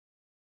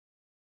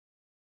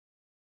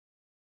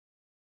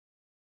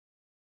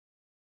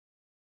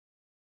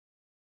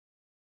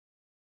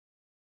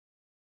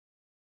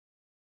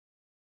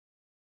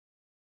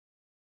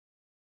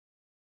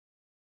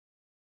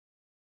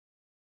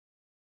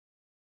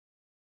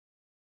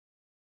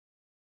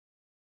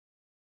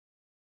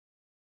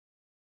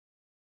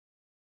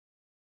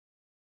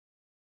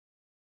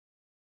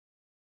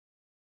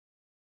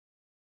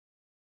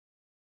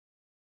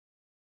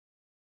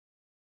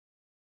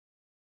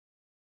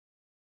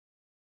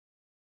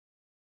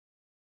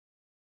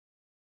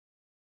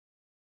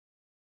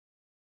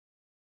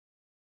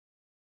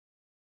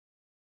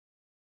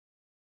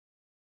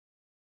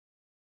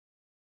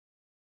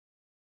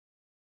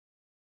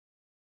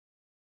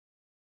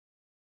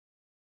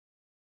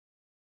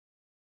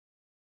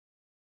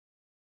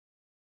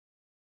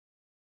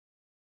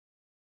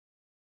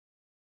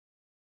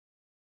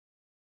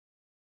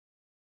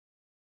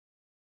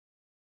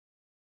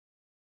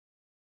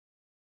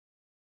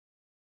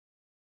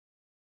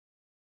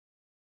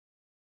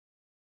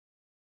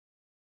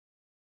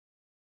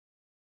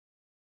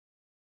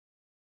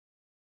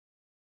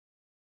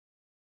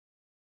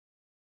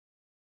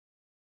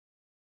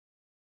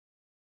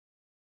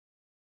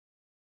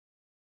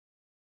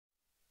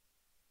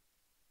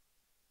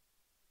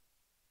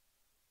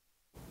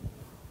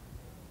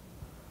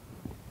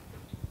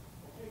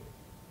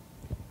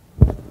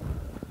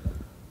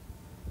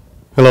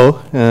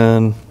Hello,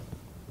 and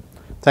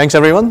thanks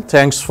everyone.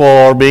 Thanks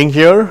for being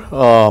here.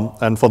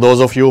 And for those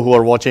of you who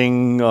are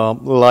watching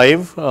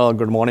live,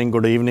 good morning,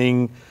 good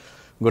evening,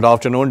 good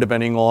afternoon,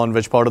 depending on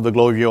which part of the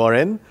globe you are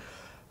in.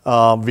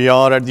 We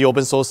are at the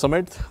Open Source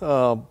Summit,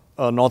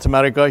 North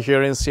America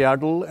here in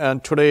Seattle,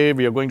 and today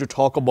we are going to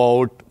talk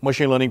about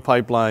machine learning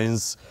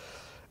pipelines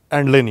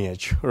and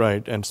lineage,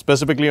 right? And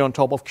specifically on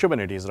top of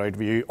Kubernetes, right?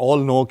 We all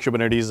know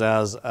Kubernetes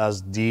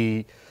as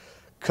the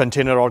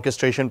container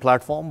orchestration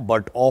platform,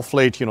 but of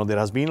late, there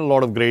has been a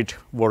lot of great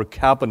work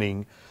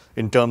happening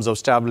in terms of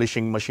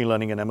establishing machine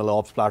learning and ML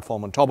ops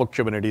platform on top of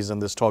Kubernetes,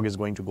 and this talk is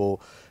going to go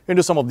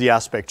into some of the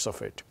aspects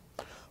of it.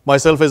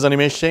 Myself is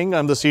Animesh Singh.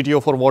 I'm the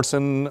CTO for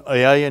Watson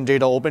AI and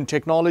Data Open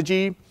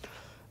Technology,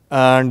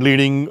 and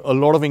leading a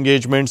lot of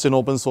engagements in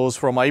open source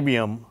from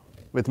IBM.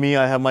 With me,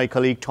 I have my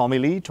colleague Tommy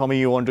Lee. Tommy,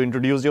 you want to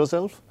introduce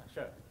yourself?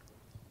 Sure.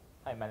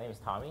 Hi, my name is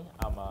Tommy.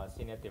 I'm a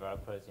senior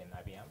developer in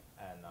IBM,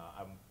 and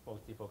I'm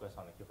mostly focused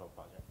on the Kubeflow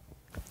project.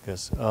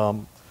 Yes.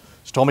 So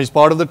Tommy is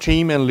part of the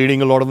team and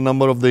leading a lot of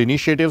number of the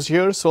initiatives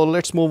here. So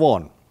let's move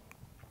on.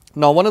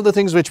 Now, one of the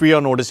things which we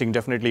are noticing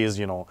definitely is,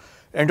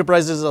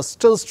 enterprises are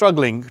still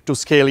struggling to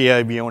scale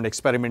AI beyond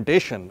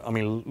experimentation. I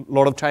mean, a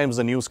lot of times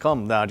the news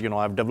come that,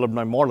 I've developed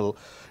my model.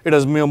 It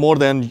has more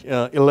than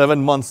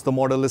 11 months, the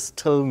model is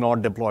still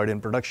not deployed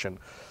in production.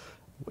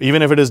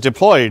 Even if it is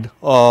deployed,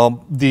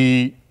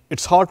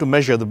 it's hard to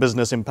measure the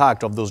business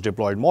impact of those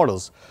deployed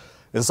models.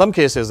 In some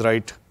cases,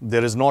 right,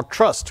 there is not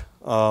trust.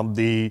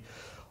 The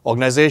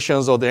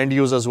organizations or the end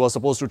users who are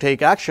supposed to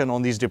take action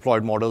on these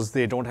deployed models,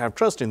 they don't have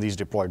trust in these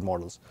deployed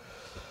models.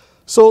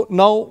 So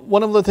now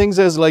one of the things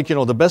is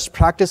the best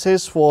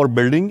practices for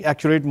building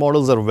accurate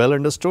models are well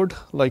understood.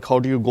 Like how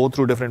do you go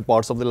through different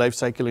parts of the life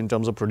cycle in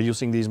terms of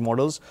producing these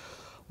models?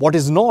 What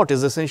is not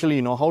is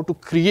essentially, how to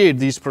create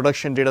these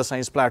production data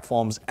science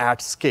platforms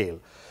at scale.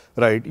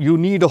 Right, you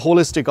need a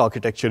holistic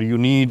architecture, you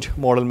need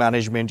model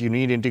management, you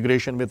need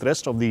integration with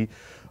rest of the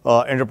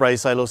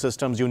enterprise silo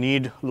systems, you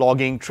need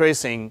logging,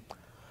 tracing.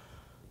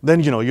 Then,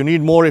 you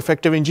need more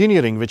effective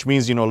engineering, which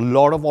means, a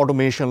lot of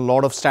automation, a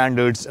lot of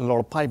standards, and a lot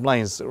of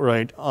pipelines,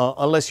 right?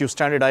 Unless you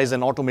standardize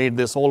and automate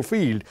this whole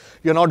field,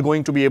 you're not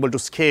going to be able to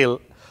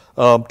scale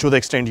to the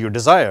extent you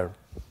desire.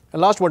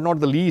 And last but not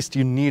the least,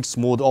 you need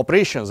smooth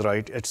operations,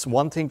 right? It's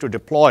one thing to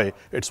deploy,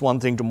 it's one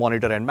thing to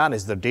monitor and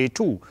manage the day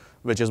two,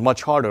 which is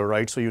much harder,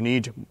 right? So you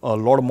need a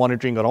lot of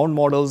monitoring around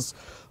models,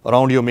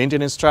 around your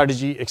maintenance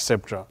strategy,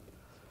 etc.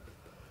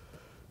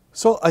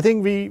 So I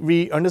think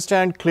we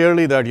understand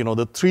clearly that,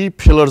 the three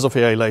pillars of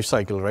AI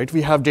lifecycle, right?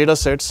 We have data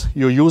sets,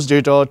 you use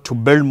data to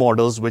build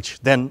models, which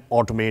then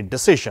automate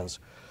decisions,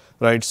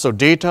 right? So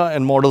data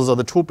and models are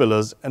the two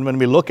pillars. And when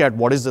we look at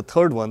what is the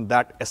third one,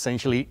 that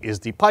essentially is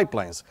the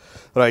pipelines,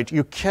 right?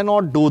 You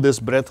cannot do this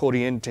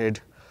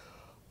breadth-oriented,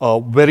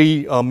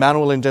 very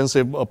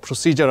manual-intensive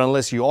procedure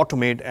unless you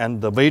automate, and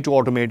the way to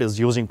automate is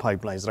using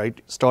pipelines, right?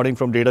 Starting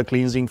from data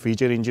cleansing,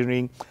 feature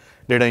engineering,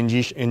 data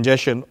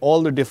ingestion,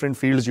 all the different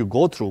fields you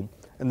go through.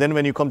 And then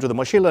when you come to the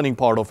machine learning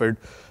part of it,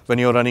 when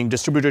you're running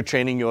distributed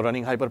training, you're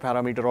running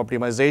hyperparameter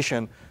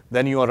optimization,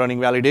 then you are running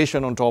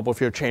validation on top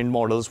of your trained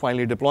models,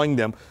 finally deploying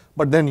them.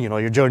 But then,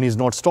 your journey is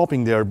not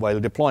stopping there while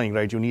deploying,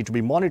 right? You need to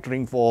be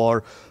monitoring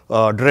for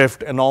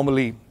drift,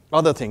 anomaly,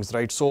 other things,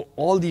 right? So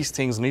all these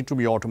things need to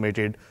be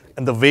automated.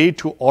 And the way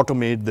to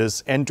automate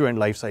this end-to-end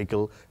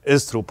lifecycle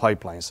is through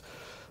pipelines.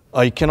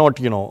 I cannot,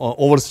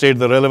 overstate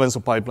the relevance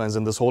of pipelines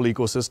in this whole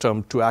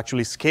ecosystem to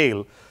actually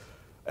scale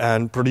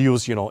and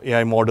produce,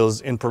 AI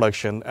models in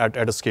production at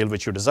a scale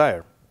which you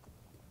desire.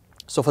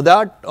 So for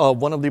that,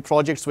 one of the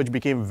projects which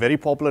became very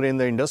popular in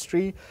the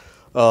industry,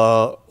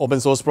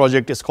 open source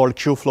project is called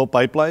Kubeflow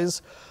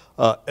Pipelines.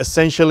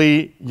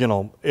 Essentially,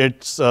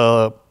 it's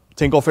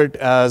think of it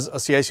as a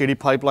CI/CD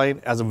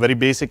pipeline as a very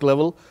basic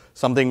level,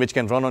 something which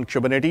can run on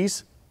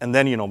Kubernetes. And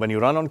then, when you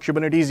run on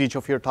Kubernetes, each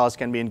of your tasks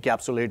can be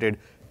encapsulated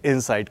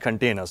inside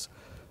containers.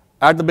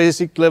 At the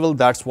basic level,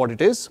 that's what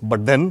it is.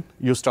 But then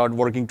you start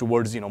working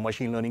towards,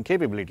 machine learning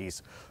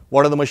capabilities.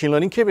 What are the machine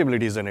learning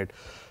capabilities in it?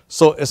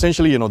 So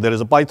essentially, there is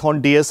a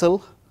Python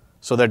DSL,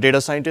 so that data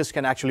scientists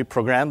can actually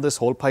program this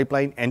whole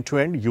pipeline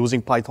end-to-end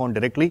using Python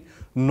directly.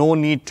 No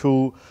need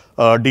to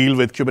deal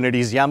with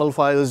Kubernetes YAML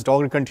files,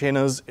 Docker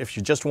containers. If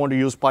you just want to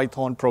use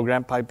Python,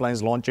 program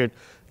pipelines, launch it,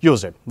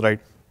 use it, right?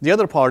 The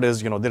other part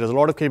is, there is a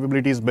lot of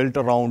capabilities built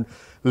around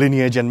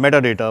lineage and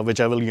metadata, which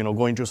I will,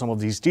 go into some of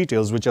these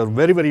details, which are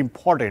very, very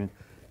important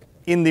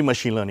in the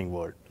machine learning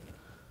world.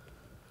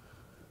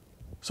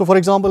 So for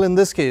example, in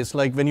this case,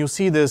 like when you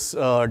see this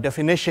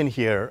definition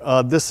here,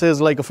 this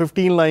is like a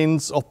 15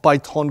 lines of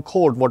Python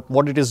code.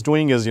 What it is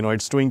doing is,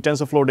 it's doing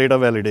TensorFlow data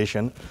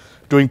validation,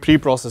 doing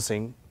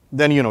pre-processing,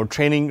 then,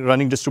 training,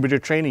 running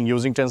distributed training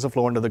using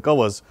TensorFlow under the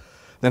covers.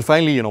 Then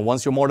finally,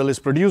 once your model is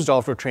produced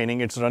after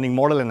training, it's running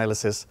model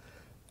analysis,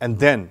 and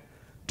then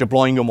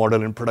deploying your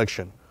model in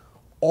production.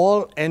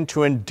 All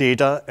end-to-end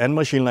data and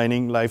machine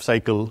learning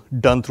lifecycle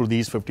done through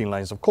these 15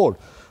 lines of code.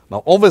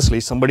 Now,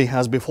 obviously, somebody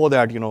has before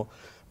that,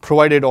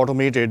 provided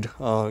automated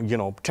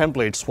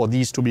templates for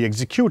these to be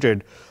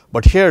executed.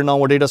 But here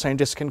now a data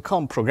scientist can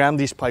come, program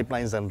these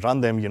pipelines and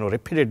run them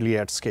repeatedly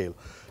at scale.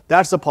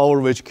 That's the power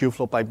which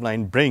Kubeflow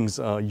pipeline brings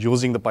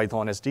using the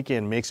Python SDK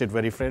and makes it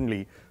very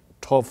friendly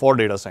for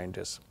data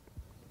scientists.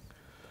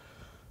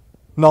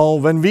 Now,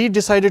 when we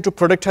decided to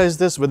productize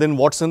this within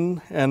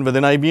Watson and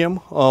within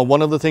IBM,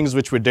 one of the things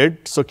which we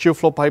did, so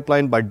Kubeflow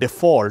pipeline by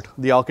default,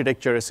 the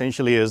architecture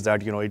essentially is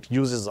that it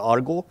uses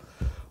Argo,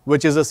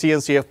 which is a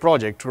CNCF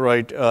project,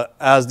 right,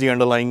 as the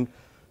underlying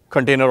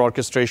container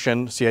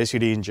orchestration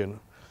CI/CD engine.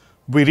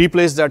 We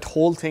replaced that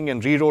whole thing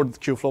and rewrote the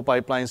Kubeflow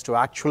pipelines to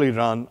actually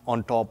run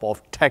on top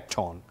of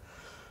Tekton.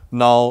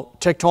 Now,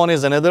 Tekton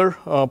is another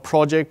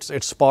project.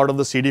 It's part of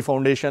the CD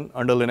Foundation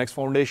under Linux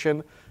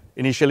Foundation,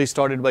 initially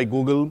started by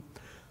Google.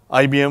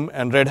 IBM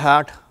and Red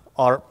Hat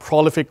are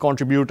prolific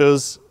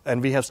contributors,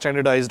 and we have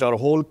standardized our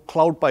whole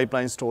cloud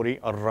pipeline story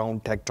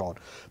around Tekton.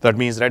 That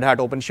means Red Hat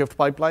OpenShift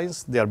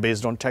pipelines, they are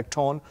based on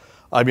Tekton.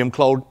 IBM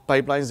Cloud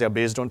pipelines, they are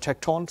based on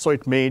Tekton. So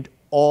it made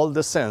all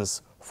the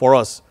sense for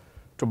us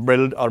to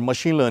build our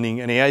machine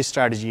learning and AI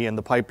strategy and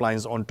the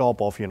pipelines on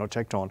top of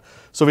Tekton.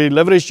 So we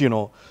leveraged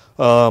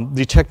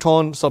the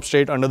Tekton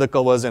substrate under the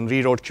covers and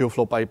rewrote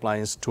Kubeflow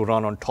pipelines to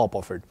run on top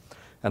of it.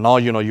 And now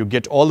you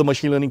get all the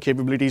machine learning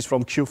capabilities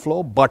from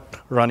Kubeflow, but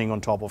running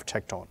on top of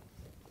Tekton.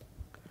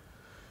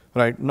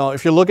 Right now,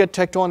 if you look at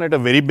Tekton at a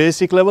very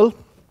basic level,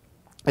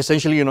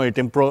 essentially it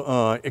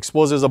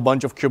exposes a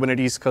bunch of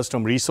Kubernetes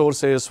custom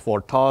resources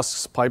for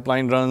tasks,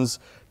 pipeline runs,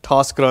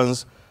 task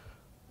runs.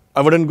 I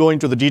wouldn't go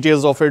into the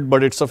details of it,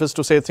 but it's suffice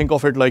to say, think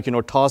of it like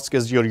task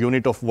is your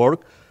unit of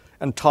work,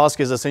 and task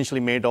is essentially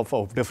made up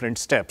of different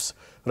steps,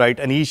 right?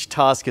 And each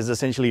task is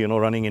essentially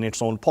running in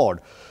its own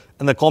pod.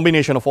 And the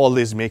combination of all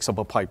this makes up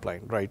a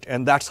pipeline, right?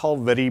 And that's how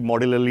very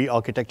modularly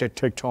architected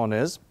Tekton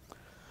is.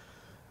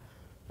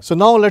 So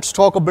now let's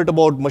talk a bit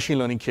about machine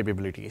learning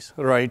capabilities,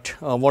 right?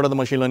 What are the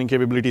machine learning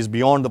capabilities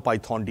beyond the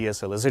Python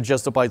DSL? Is it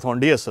just the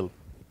Python DSL?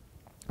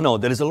 No,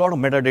 there is a lot of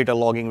metadata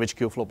logging which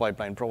Kubeflow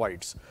pipeline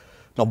provides.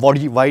 Now,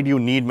 why do you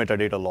need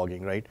metadata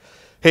logging, right?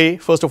 Hey,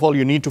 first of all,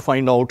 you need to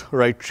find out,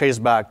 right, trace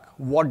back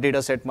what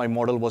data set my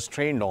model was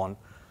trained on,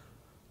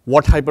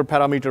 what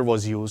hyperparameter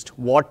was used,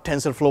 what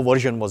TensorFlow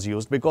version was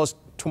used, because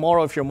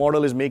tomorrow if your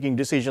model is making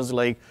decisions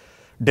like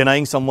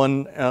denying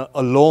someone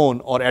a loan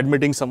or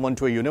admitting someone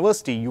to a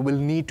university, you will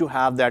need to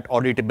have that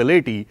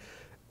auditability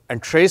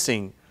and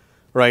tracing,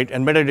 right?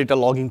 And metadata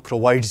logging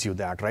provides you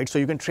that, right? So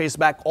you can trace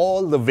back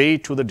all the way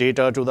to the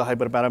data, to the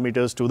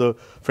hyperparameters, to the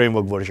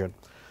framework version.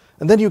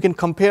 And then you can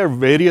compare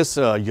various,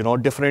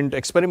 different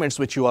experiments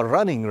which you are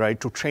running,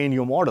 right, to train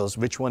your models.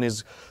 Which one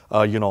is,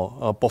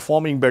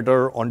 performing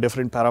better on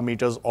different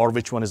parameters, or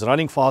which one is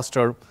running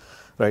faster,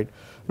 right?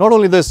 Not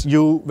only this,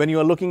 when you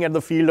are looking at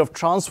the field of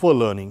transfer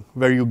learning,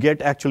 where you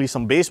get actually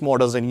some base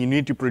models and you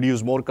need to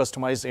produce more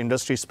customized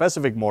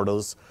industry-specific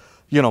models,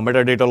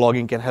 metadata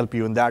logging can help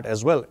you in that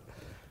as well.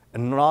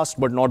 And last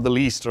but not the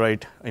least,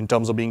 right, in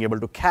terms of being able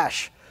to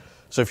cache.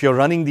 So if you're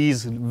running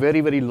these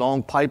very, very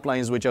long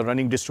pipelines which are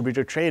running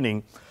distributed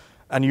training,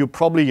 and you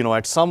probably,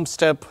 at some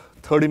step,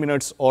 30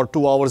 minutes or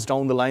 2 hours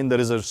down the line, there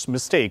is a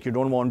mistake. You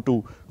don't want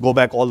to go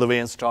back all the way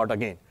and start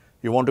again.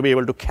 You want to be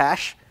able to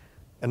cache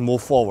and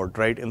move forward,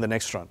 right, in the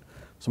next run.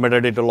 So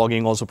metadata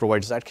logging also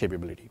provides that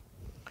capability.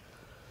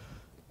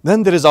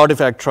 Then there is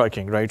artifact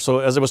tracking, right? So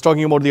as I was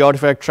talking about the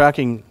artifact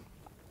tracking,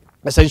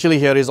 essentially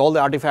here is all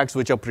the artifacts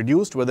which are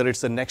produced, whether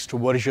it's the next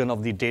version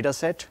of the data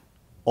set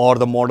or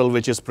the model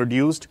which is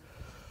produced.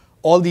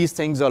 All these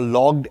things are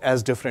logged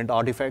as different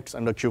artifacts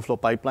under Kubeflow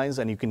pipelines,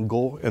 and you can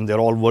go and they're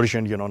all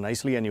versioned,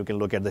 nicely, and you can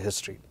look at the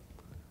history.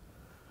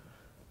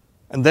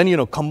 And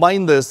then,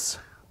 combine this,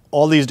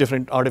 all these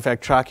different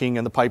artifact tracking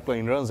and the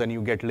pipeline runs, and you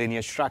get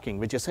lineage tracking,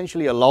 which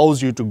essentially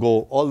allows you to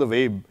go all the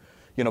way,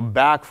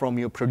 back from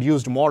your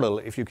produced model.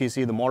 If you can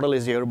see the model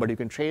is here, but you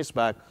can trace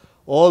back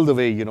all the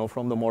way,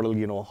 from the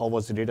model, how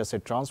was the data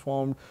set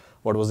transformed,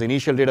 what was the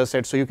initial data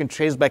set. So you can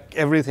trace back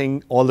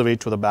everything all the way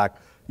to the back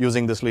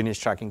using this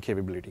lineage tracking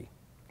capability.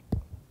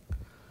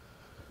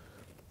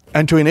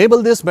 And to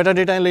enable this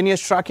metadata and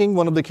lineage tracking,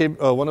 one of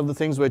the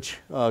things which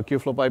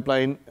Kubeflow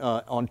pipeline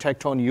on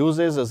Tekton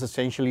uses is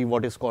essentially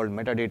what is called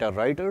metadata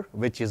writer,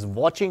 which is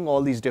watching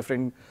all these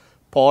different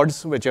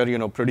pods which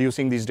are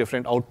producing these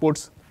different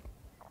outputs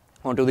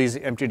onto these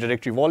empty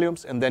directory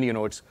volumes, and then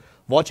it's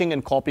watching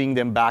and copying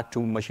them back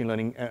to machine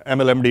learning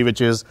MLMD,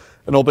 which is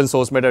an open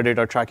source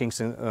metadata tracking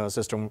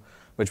system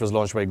which was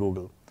launched by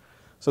Google.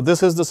 So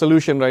this is the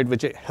solution, right,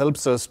 which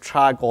helps us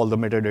track all the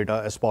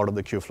metadata as part of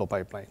the Kubeflow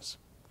pipelines.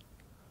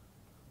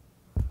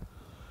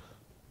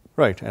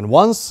 Right, and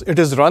once it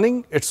is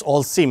running, it's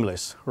all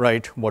seamless,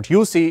 right? What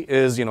you see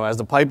is, as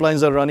the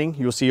pipelines are running,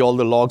 you see all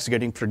the logs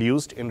getting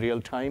produced in real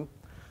time.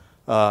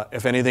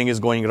 If anything is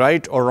going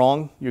right or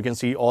wrong, you can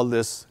see all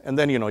this, and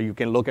then you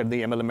can look at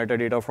the ML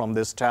metadata from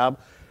this tab,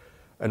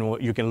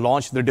 and you can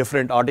launch the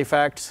different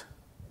artifacts,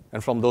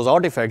 and from those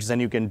artifacts, then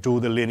you can do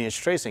the lineage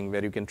tracing,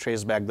 where you can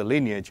trace back the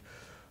lineage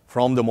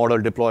from the model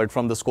deployed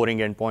from the scoring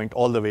endpoint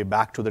all the way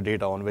back to the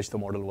data on which the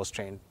model was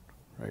trained,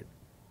 right?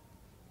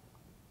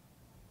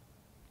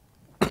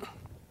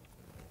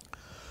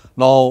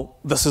 Now,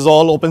 this is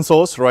all open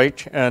source,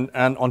 right? And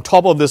on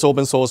top of this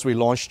open source, we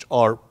launched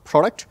our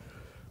product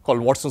called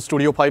Watson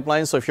Studio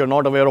Pipelines. So if you're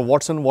not aware of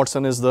Watson,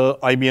 Watson is the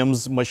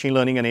IBM's machine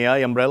learning and AI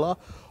umbrella.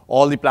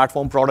 All the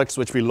platform products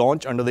which we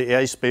launch under the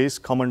AI space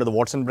come under the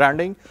Watson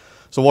branding.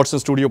 So Watson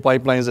Studio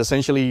Pipelines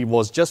essentially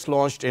was just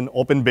launched in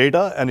open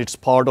beta, and it's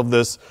part of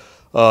this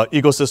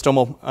ecosystem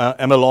of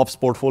MLOps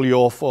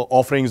portfolio of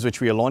offerings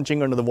which we are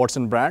launching under the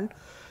Watson brand.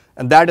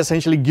 And that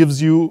essentially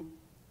gives you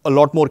a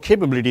lot more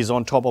capabilities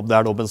on top of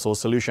that open source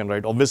solution,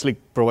 right? Obviously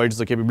provides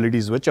the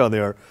capabilities which are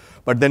there,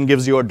 but then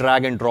gives you a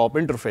drag and drop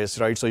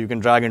interface, right? So you can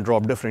drag and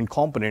drop different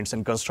components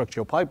and construct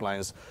your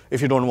pipelines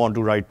if you don't want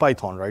to write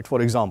Python, right?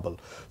 For example.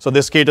 So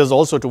this caters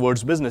also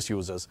towards business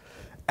users.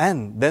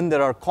 And then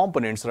there are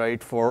components,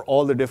 right, for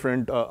all the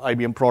different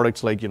IBM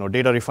products like,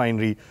 Data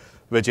Refinery,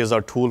 which is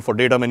our tool for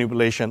data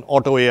manipulation,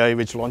 Auto AI,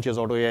 which launches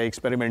Auto AI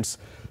experiments.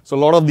 So a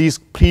lot of these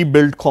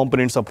pre-built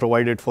components are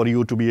provided for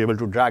you to be able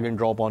to drag and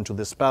drop onto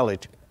this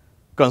palette,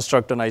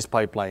 construct a nice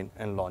pipeline,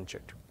 and launch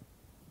it.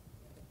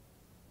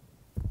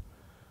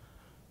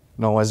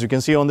 Now, as you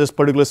can see on this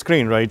particular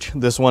screen, right,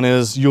 this one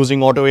is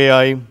using Auto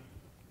AI.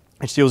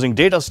 It's using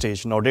Data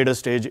Stage. Now, Data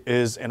Stage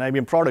is an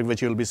IBM product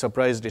which you'll be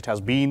surprised it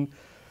has been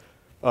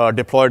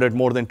deployed at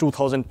more than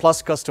 2,000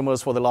 plus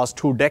customers for the last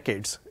 2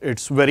 decades.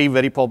 It's very,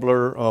 very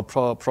popular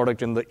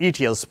product in the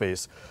ETL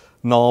space.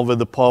 Now, with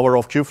the power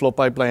of Kubeflow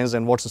pipelines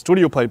and Watson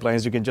Studio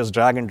pipelines, you can just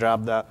drag and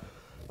drop that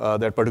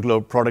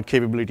particular product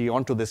capability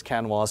onto this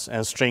canvas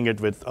and string it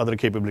with other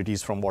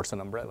capabilities from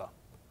Watson umbrella.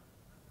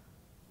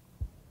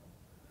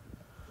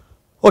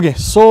 Okay,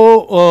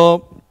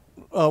 so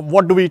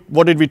what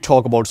did we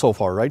talk about so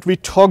far, right? We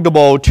talked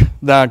about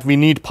that we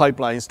need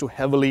pipelines to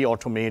heavily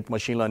automate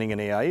machine learning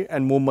and AI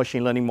and move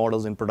machine learning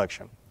models in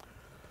production.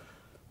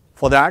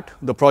 For that,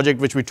 the project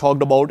which we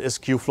talked about is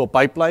Kubeflow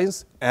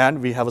Pipelines,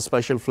 and we have a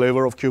special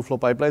flavor of Kubeflow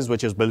Pipelines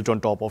which is built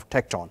on top of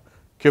Tekton.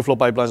 Kubeflow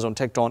Pipelines on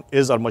Tekton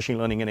is our machine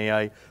learning and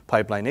AI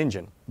pipeline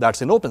engine.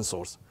 That's in open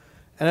source.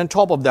 And on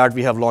top of that,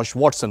 we have launched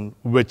Watson,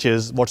 which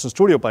is Watson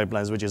Studio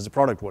Pipelines, which is the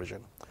product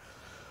version.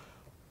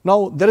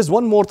 Now, there is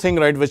one more thing,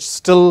 right, which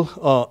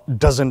still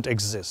doesn't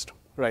exist,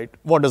 right?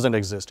 What doesn't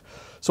exist?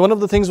 So one of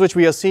the things which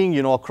we are seeing,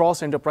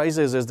 across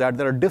enterprises is that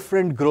there are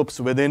different groups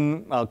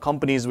within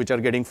companies which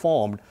are getting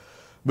formed,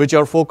 which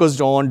are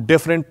focused on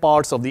different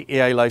parts of the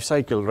AI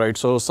lifecycle, right?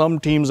 So some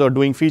teams are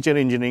doing feature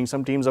engineering,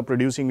 some teams are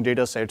producing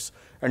data sets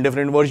and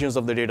different versions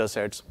of the data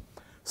sets.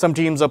 Some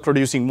teams are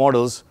producing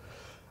models.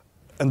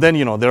 And then,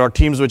 there are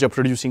teams which are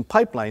producing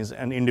pipelines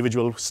and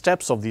individual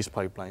steps of these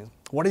pipelines.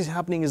 What is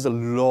happening is a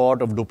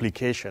lot of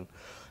duplication.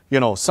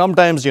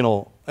 Sometimes,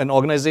 an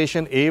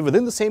organization A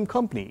within the same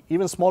company,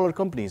 even smaller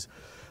companies,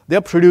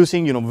 they're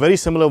producing, very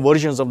similar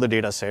versions of the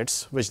data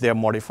sets, which they have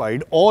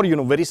modified, or,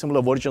 very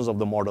similar versions of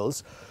the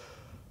models.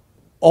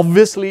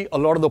 Obviously, a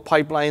lot of the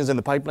pipelines and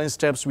the pipeline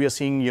steps we are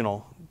seeing,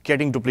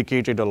 getting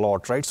duplicated a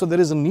lot, right? So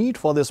there is a need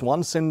for this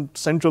one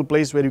central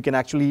place where you can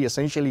actually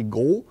essentially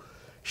go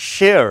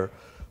share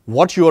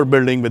what you are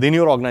building within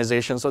your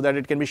organization so that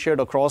it can be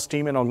shared across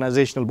team and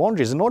organizational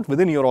boundaries, and not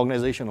within your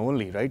organization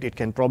only, right? It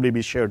can probably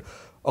be shared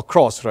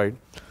across, right?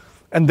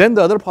 And then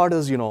the other part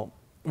is,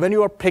 when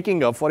you are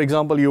picking up, for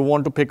example, you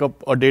want to pick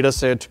up a data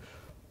set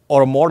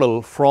or a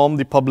model from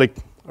the public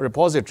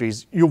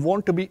repositories, you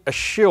want to be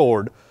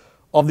assured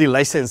of the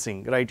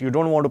licensing, right? You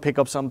don't want to pick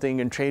up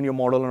something and train your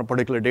model on a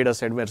particular data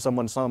set where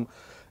someone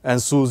and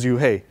sues you,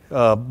 hey,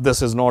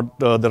 this is not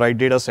the right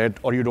data set,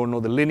 or you don't know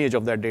the lineage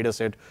of that data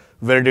set.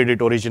 Where did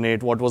it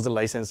originate? What was the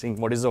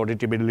licensing? What is the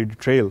auditability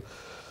trail?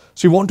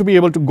 So you want to be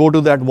able to go to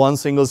that one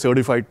single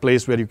certified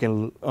place where you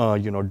can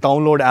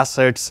download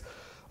assets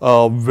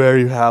where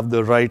you have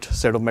the right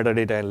set of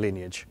metadata and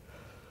lineage.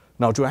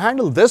 Now, to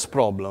handle this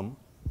problem,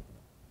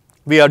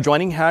 we are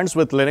joining hands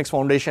with Linux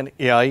Foundation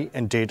AI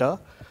and Data,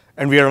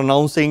 and we are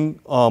announcing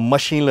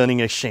Machine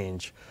Learning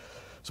Exchange.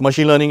 So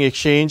Machine Learning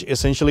Exchange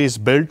essentially is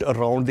built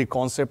around the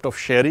concept of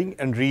sharing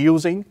and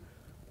reusing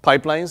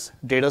pipelines,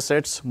 data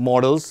sets,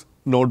 models,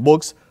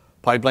 notebooks,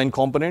 pipeline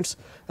components.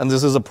 And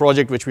this is a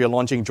project which we are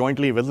launching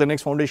jointly with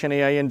Linux Foundation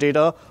AI and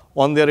Data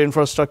on their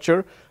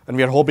infrastructure. And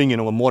we are hoping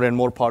more and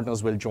more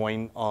partners will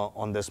join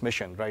on this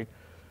mission, right?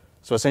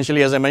 So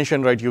essentially, as I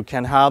mentioned, right, you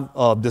can have,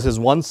 this is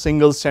one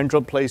single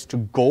central place to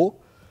go.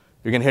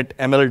 You can hit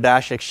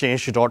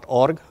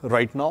ml-exchange.org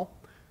right now.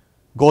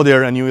 Go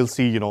there and you will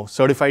see,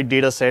 certified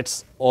data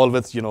sets, all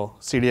with,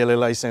 CDLA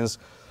license,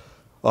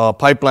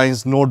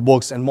 pipelines,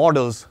 notebooks, and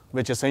models,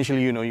 which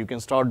essentially, you can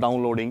start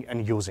downloading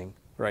and using,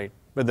 right,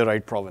 with the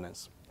right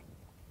provenance.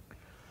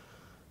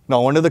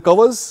 Now, under the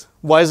covers,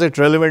 why is it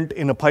relevant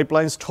in a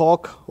pipelines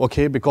talk?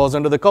 Okay, because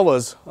under the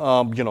covers,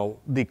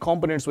 the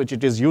components which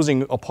it is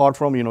using, apart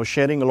from,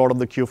 sharing a lot of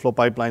the Kubeflow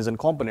pipelines and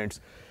components,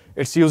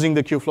 it's using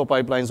the Kubeflow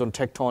pipelines on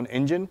Tekton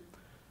engine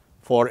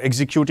for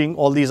executing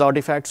all these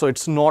artifacts. So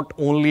it's not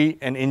only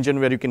an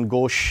engine where you can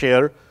go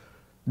share,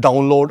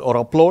 download, or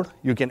upload.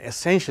 You can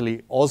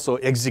essentially also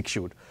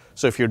execute.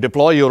 So if you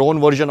deploy your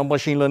own version of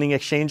Machine Learning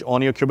Exchange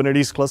on your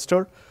Kubernetes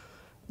cluster,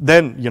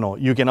 then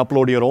you can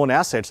upload your own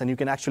assets and you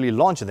can actually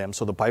launch them.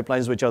 So the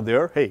pipelines which are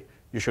there, hey,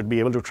 you should be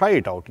able to try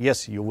it out.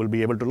 Yes, you will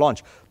be able to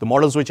launch. The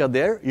models which are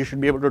there, you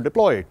should be able to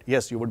deploy it.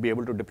 Yes, you would be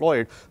able to deploy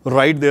it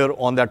right there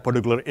on that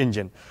particular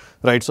engine,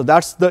 right? So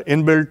that's the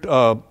inbuilt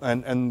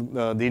and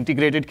the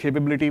integrated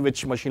capability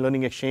which Machine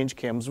Learning Exchange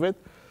comes with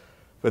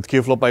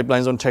Kubeflow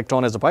pipelines on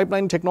Tekton as a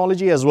pipeline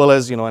technology, as well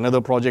as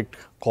another project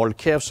called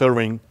KF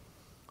serving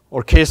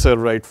or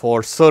KServe, right,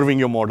 for serving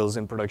your models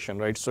in production,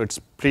 right? So it's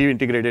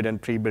pre-integrated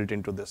and pre-built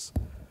into this.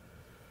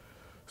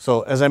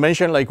 So as I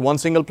mentioned, like one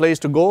single place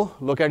to go,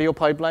 look at your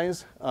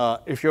pipelines.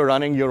 If you're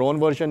running your own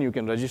version, you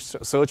can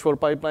search for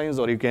pipelines,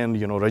 or you can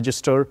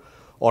register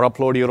or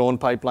upload your own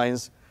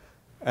pipelines.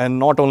 And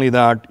not only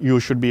that, you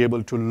should be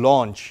able to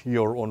launch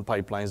your own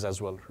pipelines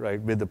as well,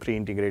 right, with the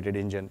pre-integrated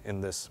engine in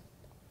this.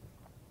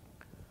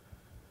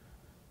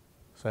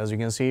 So as you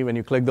can see, when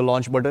you click the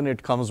launch button,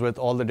 it comes with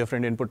all the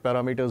different input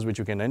parameters which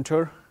you can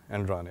enter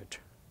and run it.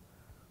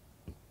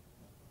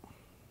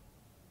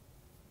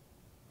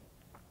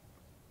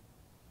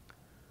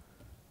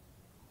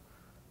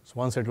 So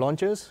once it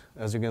launches,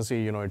 as you can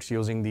see, it's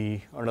using the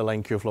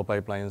underlying Kubeflow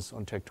pipelines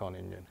on Tekton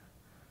engine.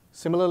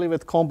 Similarly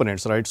with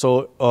components, right?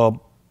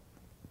 So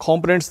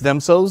components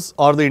themselves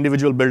are the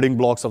individual building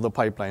blocks of the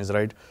pipelines,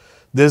 right?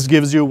 This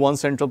gives you one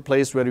central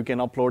place where you can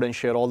upload and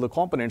share all the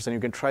components, and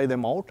you can try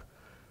them out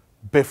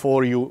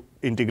before you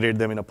integrate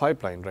them in a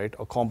pipeline, right?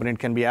 A component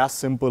can be as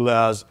simple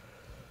as,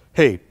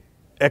 hey,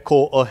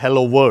 echo a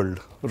hello world,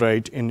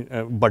 right?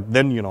 But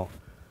then,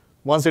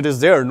 once it is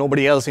there,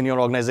 nobody else in your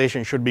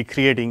organization should be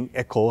creating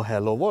echo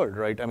hello world,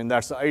 right? I mean,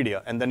 that's the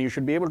idea. And then you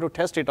should be able to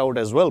test it out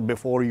as well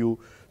before you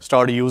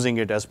start using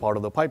it as part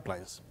of the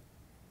pipelines.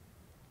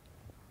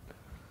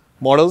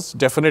 Models,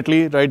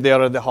 definitely, right? They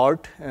are at the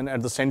heart and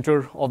at the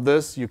center of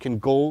this. You can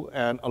go,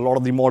 and a lot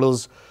of the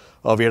models,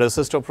 we had a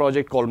sister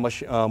project called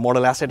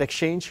Model Asset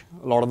Exchange.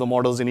 A lot of the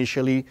models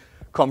initially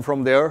come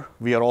from there.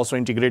 We are also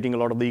integrating a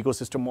lot of the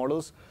ecosystem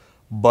models,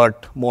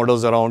 but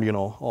models around,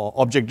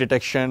 object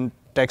detection,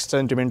 text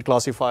sentiment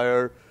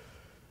classifier,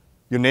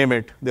 you name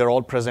it, they're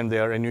all present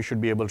there, and you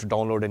should be able to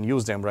download and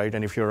use them, right?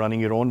 And if you're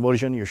running your own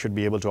version, you should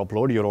be able to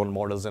upload your own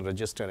models and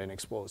register and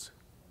expose.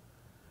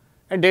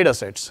 And data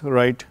sets,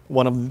 right?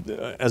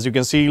 As you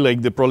can see,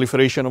 like the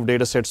proliferation of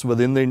data sets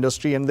within the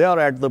industry, and they are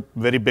at the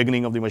very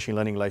beginning of the machine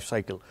learning life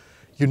cycle.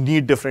 You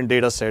need different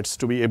data sets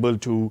to be able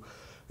to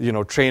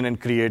train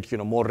and create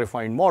more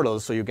refined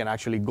models. So you can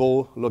actually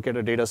go look at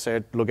a data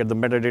set, look at the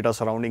metadata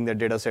surrounding that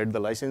data set, the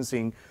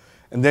licensing,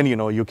 and then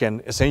you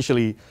can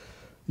essentially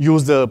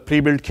use the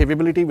pre-built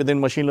capability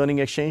within Machine Learning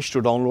Exchange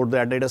to download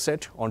that data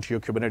set onto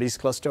your Kubernetes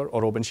cluster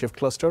or OpenShift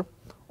cluster,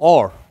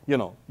 or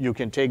you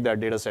can take that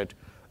data set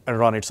and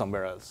run it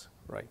somewhere else,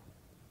 right?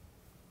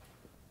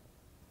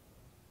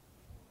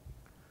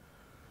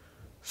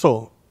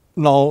 So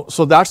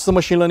that's the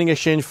Machine Learning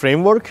Exchange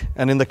framework.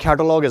 And in the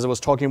catalog, as I was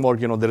talking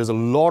about, there is a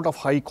lot of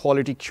high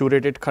quality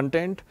curated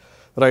content,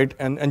 right?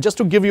 And just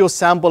to give you a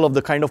sample of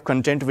the kind of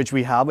content which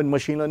we have in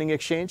Machine Learning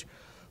Exchange,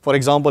 for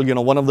example,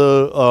 one of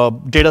the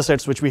data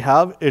sets which we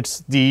have, it's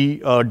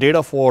the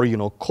data for,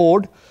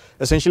 code.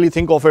 Essentially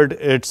think of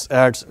it's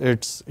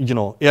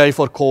AI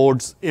for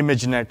codes,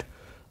 ImageNet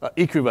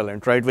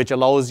equivalent, right? Which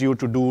allows you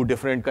to do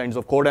different kinds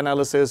of code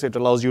analysis. It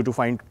allows you to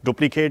find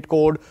duplicate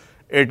code.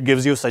 It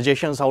gives you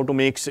suggestions how to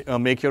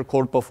make your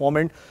code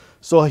performant.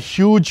 So a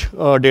huge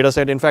data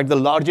set. In fact, the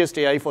largest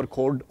AI for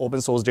code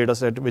open source data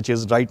set, which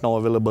is right now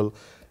available,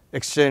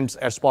 extends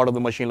as part of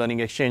the Machine Learning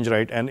Exchange,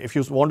 right? And if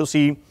you want to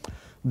see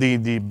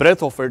the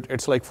breadth of it,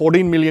 it's like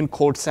 14 million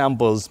code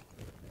samples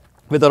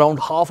with around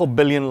 500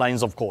 million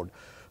lines of code,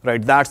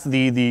 right? That's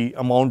the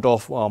amount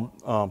of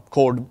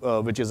code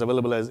which is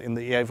available as in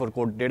the AI for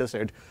code data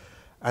set.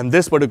 And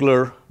this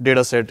particular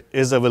data set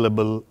is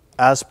available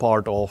as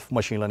part of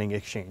Machine Learning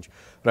Exchange,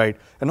 right?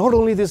 And not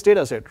only this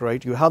data set,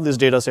 right? You have this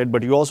data set,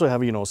 but you also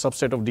have,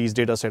 subset of these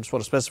data sets for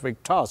a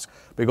specific task.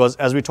 Because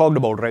as we talked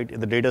about, right,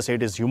 the data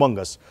set is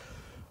humongous.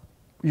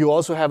 You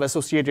also have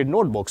associated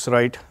notebooks,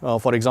 right?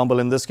 For example,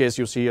 in this case,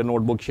 you see a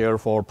notebook here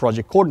for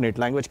Project Coordinate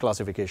language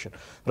classification,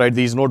 right?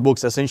 These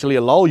notebooks essentially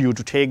allow you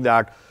to take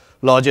that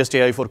largest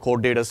AI for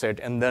code data set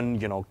and then,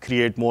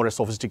 create more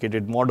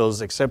sophisticated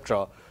models,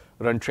 etc.,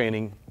 run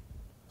training.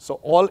 So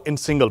all in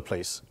single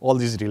place, all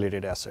these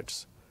related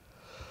assets.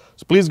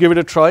 So please give it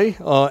a try,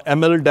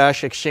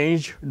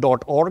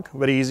 ml-exchange.org,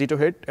 very easy to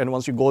hit. And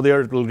once you go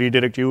there, it will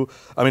redirect you.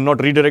 I mean, not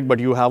redirect,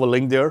 but you have a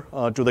link there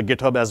to the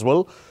GitHub as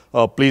well.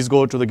 Please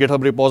go to the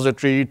GitHub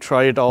repository,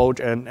 try it out,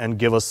 and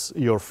give us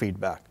your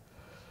feedback.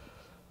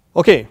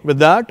 Okay, with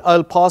that,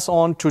 I'll pass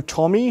on to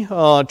Tommy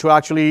to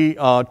actually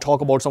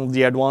talk about some of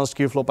the advanced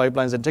Kubeflow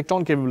pipelines and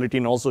Tekton capability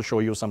and also show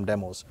you some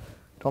demos.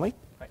 Tommy?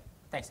 Right.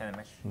 Thanks,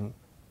 Animesh.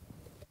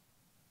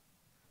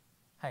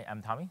 Hi,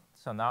 I'm Tommy.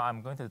 So now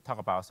I'm going to talk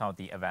about some of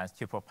the advanced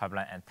Kubeflow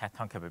pipeline and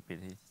Tekton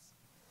capabilities.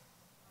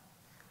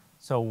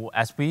 So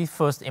as we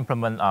first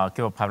implement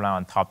Kubeflow pipeline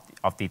on top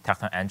of the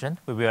Tekton engine,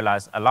 we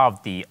realized a lot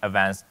of the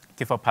advanced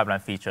Kubeflow pipeline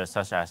features,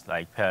 such as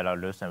like parallel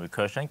loops and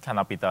recursion,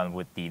 cannot be done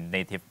with the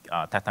native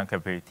Tekton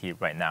capability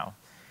right now.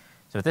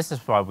 So this is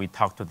why we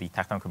talk to the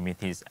Tekton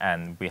communities,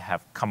 and we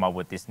have come up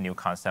with this new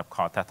concept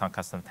called Tekton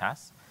Custom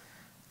Tasks.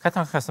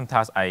 Tekton Custom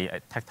Tasks are a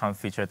Tekton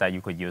feature that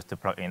you could use to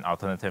plug in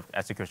alternative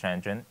execution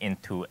engine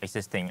into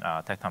existing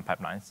Tekton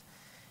pipelines.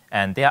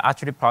 And they are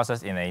actually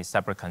processed in a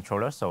separate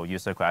controller, so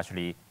user could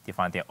actually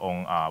define their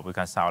own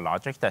reconcile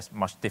logic that's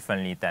much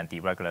differently than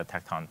the regular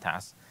Tekton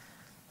task.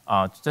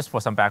 Just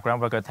for some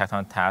background, regular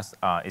Tekton task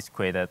is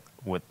created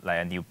with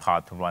like a new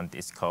pod to run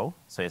this code,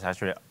 so it's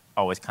actually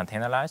always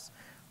containerized.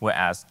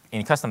 Whereas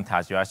in custom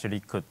tasks, you actually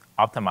could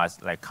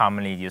optimize like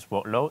commonly used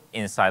workload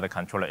inside the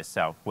controller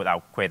itself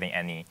without creating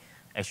any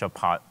extra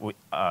pod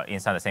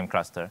inside the same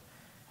cluster.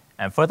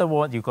 And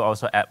furthermore, you could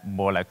also add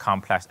more like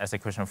complex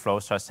execution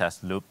flows such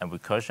as loop and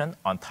recursion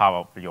on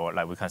top of your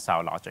like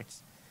reconcile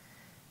logics.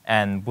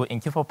 And in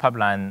Q4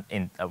 pipeline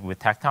with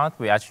Tekton,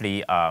 we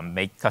actually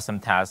make custom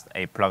tasks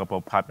a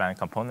pluggable pipeline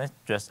component,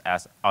 just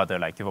as other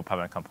like Q4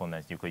 pipeline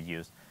components you could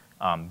use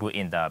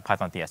within the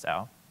Python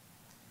DSL.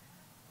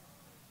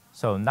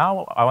 So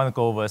now I want to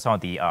go over some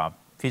of the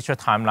feature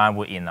timeline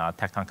within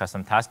Tekton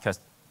custom tasks, because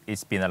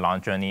it's been a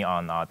long journey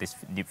on this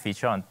new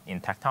feature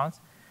in Tekton.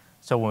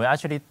 So when we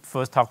actually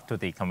first talked to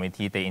the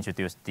community, they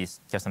introduced this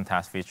custom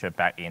task feature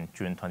back in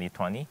June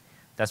 2020.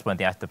 That's when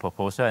they asked the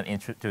proposal and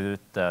introduced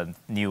the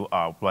new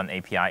Run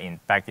API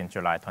back in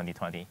July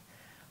 2020.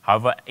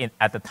 However,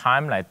 at the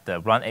time, like the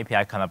Run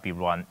API cannot be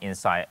run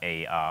inside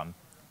a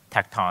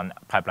Tekton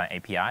pipeline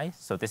API.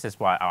 So this is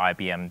why our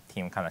IBM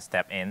team kind of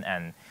stepped in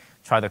and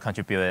try to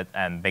contribute it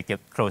and make it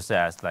closer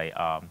as like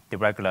the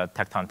regular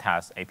Tekton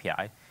task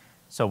API.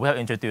 So we have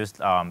introduced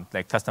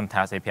like custom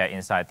task API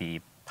inside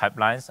the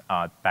pipelines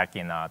back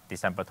in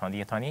December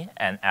 2020,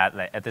 and add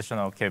like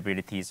additional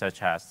capabilities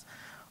such as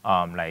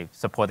like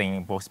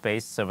supporting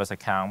workspace, service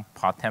account,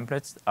 pod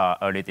templates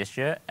early this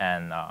year,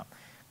 and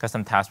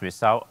custom task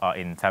result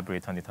in February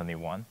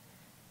 2021.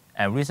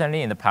 And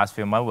recently, in the past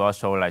few months, we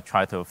also like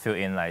try to fill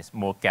in like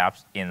more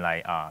gaps in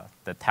like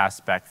the task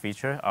spec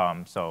feature.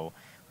 So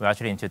we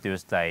actually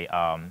introduced a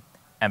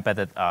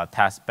embedded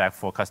task spec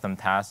for custom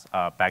tasks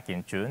back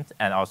in June,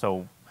 and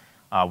also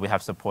we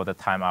have supported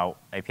timeout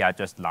API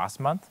just last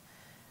month.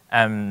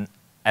 And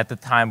at the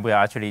time, we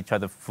actually try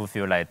to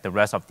fulfill like the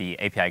rest of the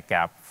API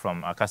gap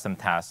from custom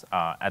tasks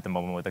at the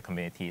moment with the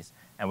communities,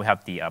 and we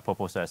have the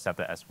proposal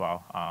accepted as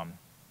well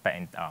back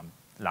in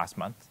last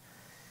month.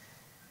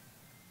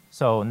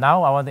 So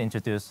now I want to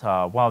introduce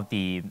one of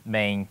the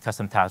main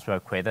custom tasks we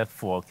have created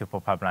for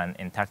Q4 pipeline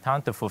in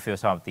Tekton to fulfill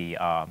some of the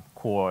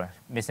core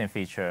missing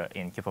feature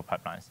in Q4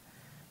 pipelines.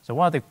 So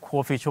one of the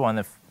core features we want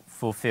to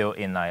fulfill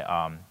in like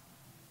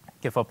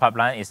Q4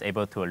 pipeline is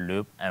able to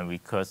loop and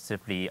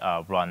recursively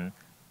run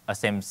a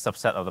same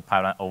subset of the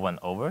pipeline over and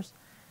over.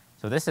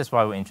 So this is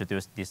why we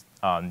introduced this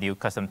new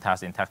custom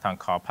task in Tekton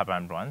called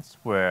pipeline runs,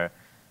 where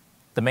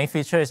the main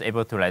feature is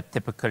able to like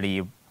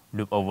typically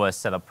loop over a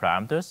set of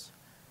parameters.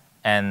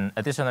 And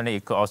additionally,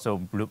 it could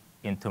also loop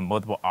into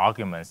multiple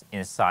arguments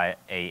inside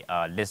a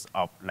list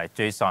of like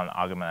JSON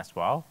argument as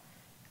well.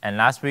 And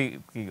last week,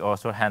 we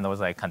also handles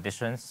like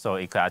conditions, so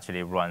it could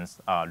actually run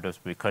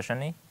loops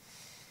recursively.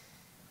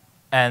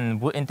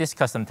 And in this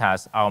custom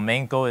task, our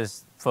main goal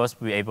is first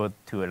we're able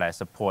to like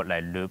support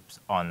like loops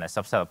on a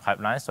subset of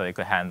pipelines, so it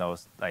could handle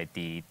like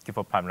the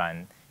Q4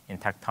 pipeline in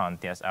Tekton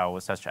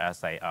DSL, such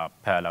as like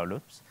parallel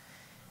loops.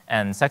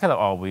 And second of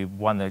all, we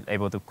want to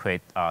able to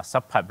create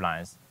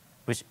sub-pipelines,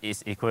 which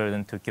is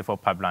equivalent to Q4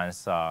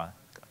 pipelines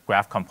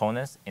graph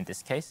components in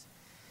this case.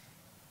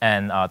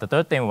 And the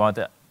third thing, we want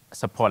to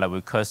support like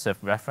recursive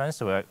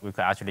reference, where we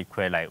could actually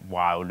create like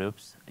while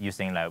loops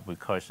using like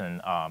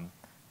recursion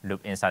loop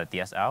inside the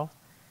DSL.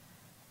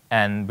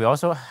 And we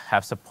also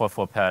have support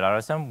for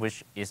parallelism,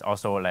 which is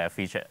also like a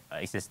feature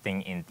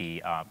existing in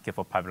the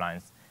Q4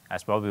 pipelines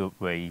as well,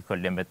 where you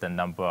could limit the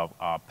number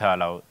of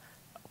parallel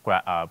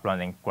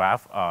running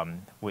graph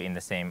within the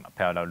same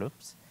parallel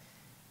loops.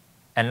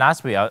 And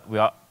last, we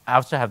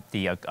also have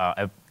the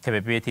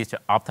capabilities to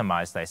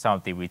optimize like some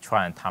of the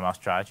retry and timeout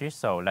strategies.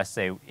 So let's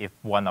say if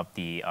one of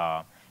the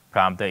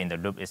parameter in the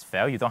loop is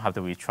failed, you don't have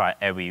to retry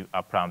every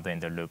parameter in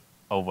the loop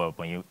over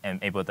when you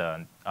enable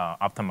the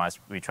optimized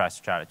retry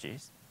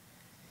strategies.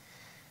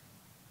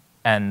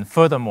 And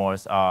furthermore,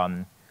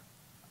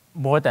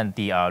 more than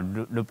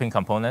the looping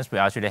components, we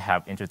actually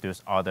have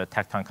introduced other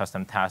Tekton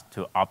custom tasks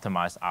to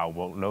optimize our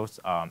workloads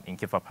in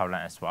Q4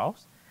 pipeline as well.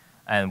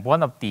 And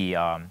one of the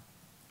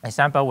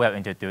example we have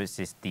introduced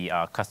is the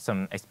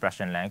custom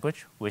expression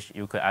language, which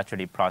you could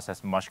actually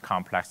process much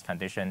complex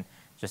condition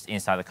just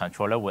inside the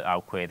controller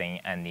without creating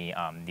any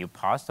new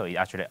pods. So it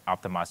actually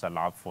optimizes a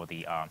lot for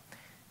the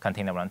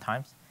container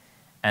runtimes.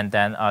 And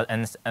then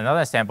and another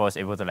example is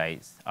able to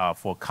like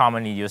for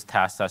commonly used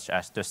tasks such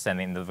as just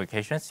sending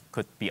notifications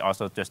could be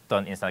also just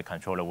done inside the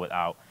controller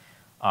without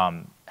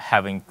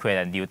having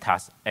created a new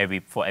task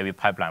for every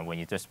pipeline when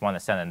you just want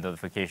to send a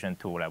notification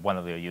to like one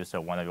of your users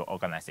or one of your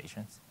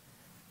organizations.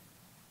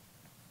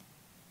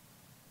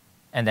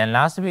 And then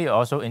lastly, we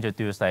also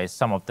introduced like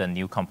some of the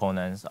new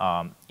components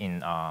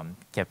in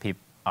KPIP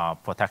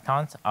for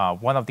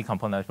Tekton. One of the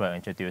components we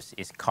introduced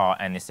is called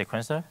any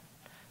sequencer.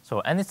 So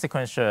any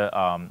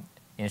sequencer,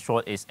 in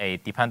short, is a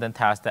dependent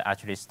task that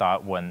actually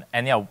start when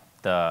any of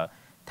the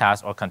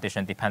task or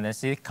condition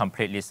dependency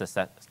completed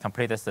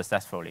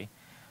successfully.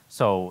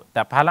 So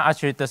that pipeline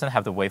actually doesn't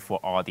have to wait for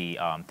all the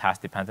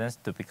task dependence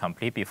to be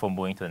complete before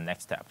moving to the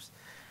next steps.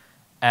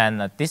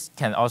 And this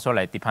can also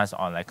depends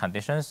on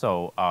conditions.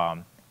 So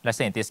let's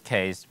say in this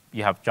case,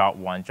 you have job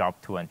 1, job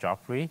 2, and job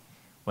 3.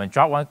 When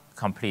job 1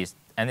 completes,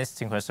 any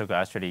sequencer could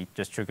actually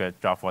just trigger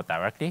job 4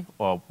 directly.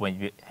 Or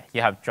when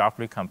you have job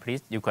 3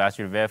 complete, you could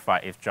actually verify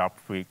if job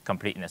 3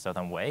 complete in a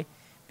certain way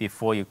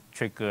before you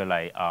trigger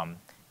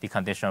the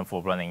condition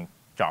for running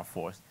job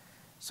 4.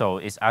 So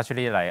it's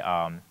actually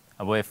a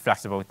very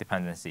flexible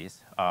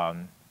dependencies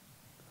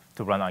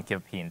to run on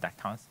KPP in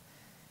Tekton.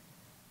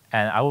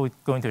 And I will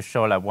going to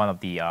show one of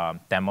the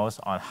demos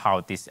on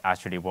how this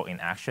actually work in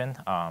action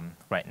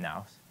right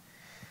now.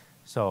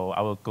 So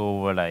I will go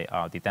over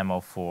the demo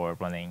for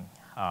running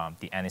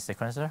the any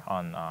sequencer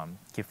on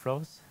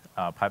Kubeflows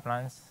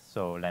pipelines.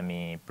 So let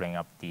me bring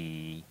up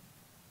the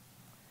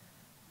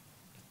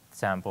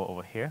example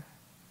over here.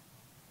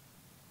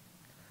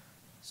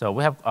 So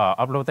we have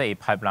uploaded a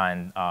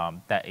pipeline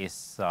that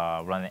is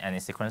running any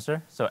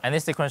sequencer. So any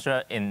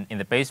sequencer in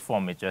the base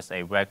form is just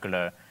a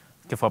regular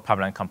Kubeflow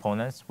pipeline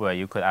components where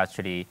you could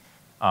actually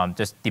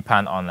just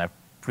depend on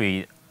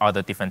 3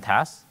 other different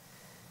tasks.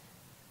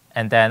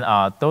 And then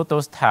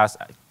those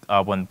tasks,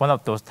 when one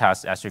of those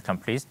tasks actually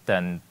completes,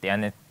 then the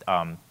any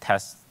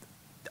test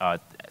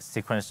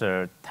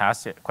sequencer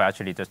task could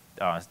actually just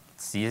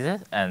seize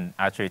it and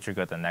actually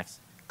trigger the next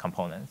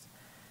components.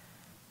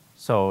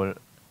 So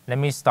let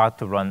me start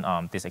to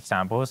run these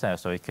examples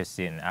so you can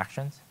see in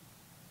actions.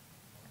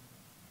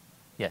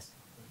 Yes.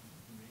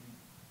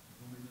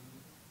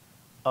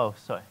 Oh,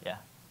 sorry, yeah.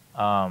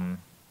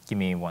 Give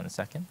me 1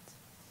 second.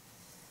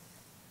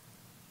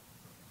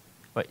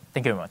 Wait,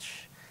 thank you very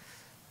much.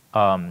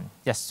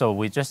 Yes, so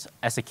we just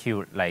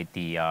execute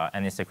the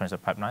any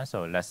sequencer pipeline,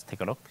 so let's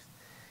take a look.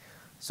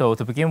 So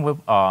to begin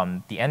with,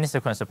 the any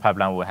sequencer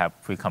pipeline will have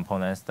 3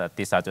 components.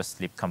 These are just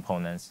sleep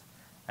components,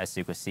 as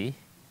you can see.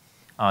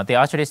 They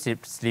actually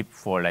sleep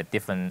for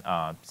different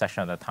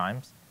sections at the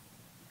times.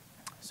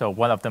 So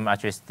one of them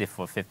actually sleep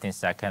for 15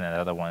 seconds, and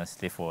the other one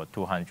sleep for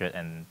 200,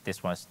 and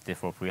this one sleep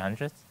for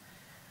 300.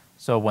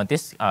 So when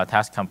this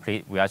task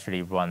complete, we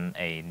actually run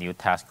a new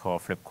task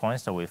called flip coin.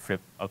 So we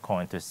flip a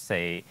coin to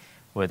say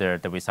whether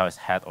the result is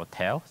head or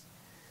tails.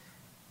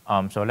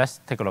 So let's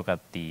take a look at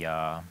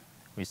the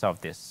result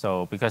of this.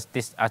 So because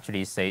this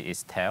actually say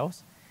is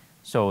tails,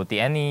 so the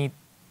any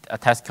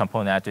test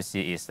component actually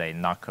see is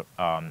not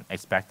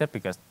expected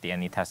because the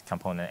any test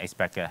component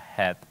expect a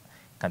head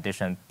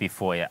condition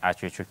before it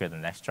actually trigger the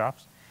next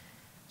drops.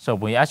 So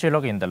when you actually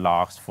look in the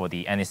logs for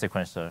the any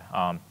sequencer,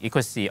 you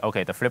could see,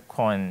 okay, the flip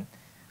coin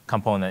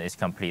component is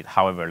complete.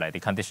 However, the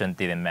condition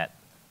didn't met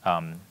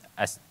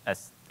as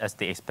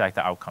the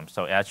expected outcome.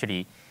 So it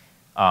actually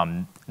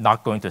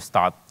not going to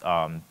start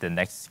the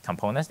next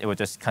components. It will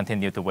just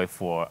continue to wait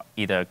for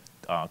either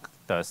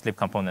the sleep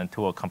component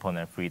 2 or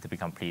component 3 to be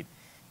complete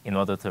in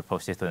order to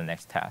proceed to the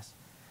next task.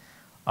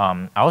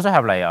 I also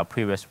have a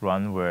previous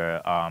run where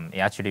it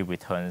actually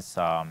returns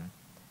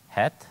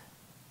head.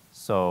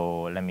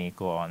 So let me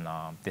go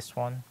on this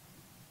one.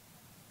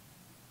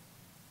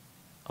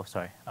 Oh,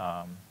 sorry,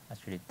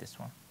 actually this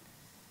one.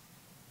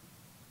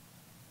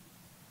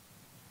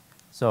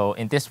 So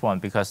in this one,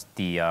 because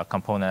the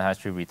component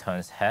actually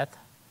returns head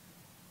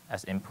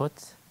as input,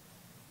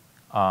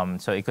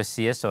 so you could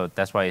see it. So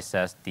that's why it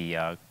says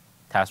the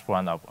task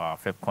run of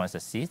flip coin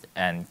succeed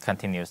and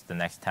continues the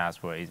next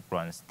task where it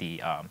runs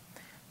the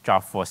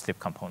job 4 sleep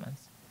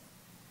components.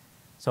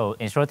 So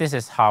in short, this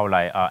is how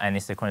any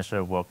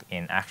sequencer work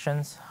in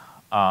actions.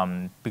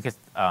 Because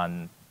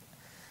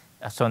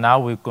so now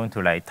we're going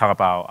to talk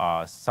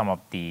about some of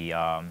the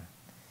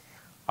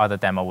other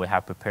demo we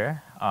have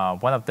prepared.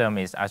 One of them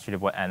is actually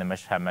what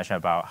Animesh had mentioned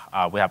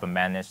about. We have a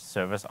managed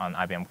service on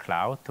IBM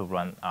Cloud to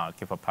run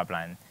Kubeflow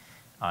pipeline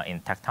in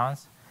Tekton.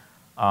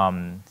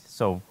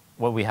 So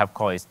what we have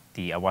called is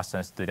the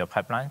Watson Studio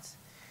pipelines.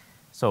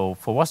 So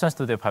for Watson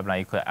Studio pipeline,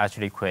 you could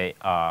actually create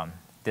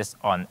this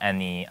on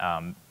any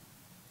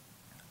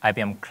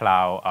IBM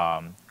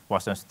Cloud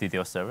Watson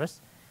Studio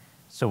service.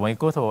 So when you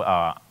go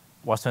to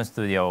Watson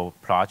Studio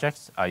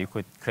projects, you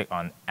could click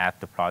on Add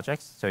to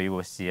Projects. So you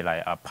will see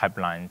a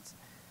pipeline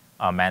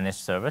managed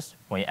service.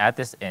 When you add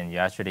this in, you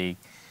actually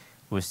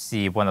will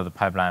see one of the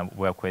pipeline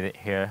we have created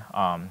here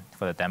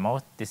for the demo.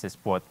 This is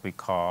what we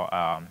call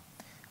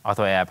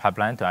auto AI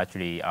pipeline to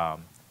actually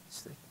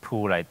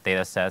pull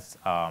data sets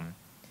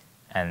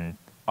and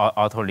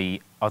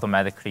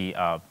automatically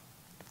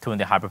tune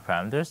the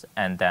hyperparameters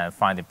and then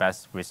find the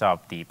best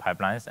result of the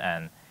pipelines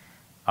and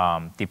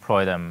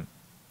deploy them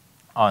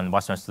on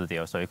Watson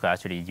Studio, so you could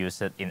actually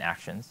use it in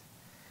actions.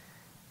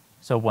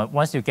 So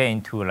once you get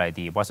into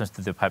the Watson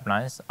Studio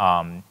pipelines,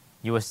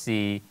 you will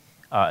see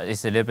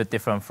it's a little bit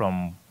different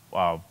from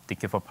the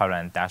Kubeflow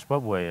pipeline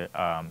dashboard, where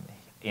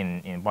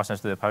in Watson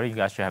Studio pipeline,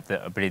 you actually have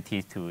the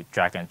ability to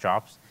drag and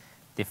drop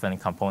different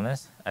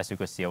components, as you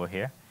could see over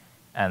here,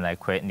 and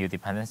create new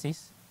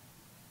dependencies.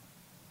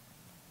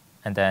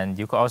 And then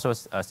you could also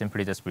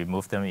simply just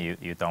remove them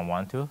if you don't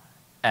want to.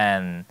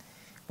 And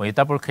when you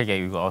double click it,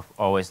 you can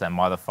always like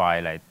modify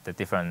like the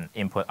different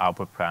input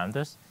output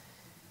parameters.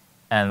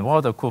 And one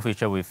of the cool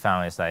features we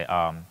found is like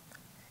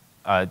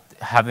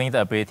having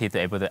the ability to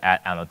able to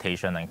add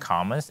annotation and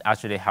comments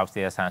actually helps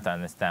data science to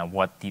understand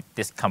what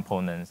these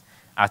components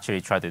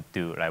actually try to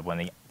do, like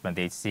when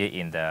they see it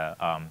in the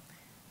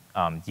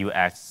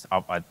UX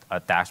of a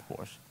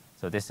dashboard.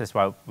 So this is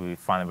what we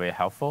find very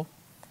helpful.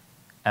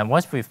 And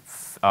once we've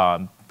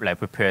like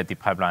prepared the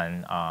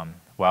pipeline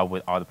well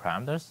with all the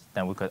parameters,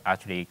 then we could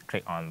actually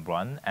click on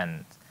run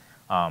and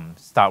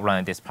start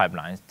running these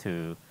pipelines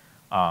to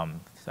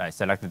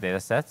select the data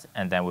sets,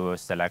 and then we will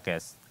select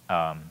as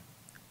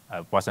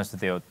Watson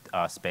Studio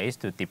space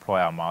to deploy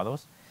our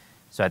models.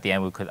 So at the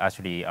end, we could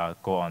actually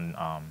go on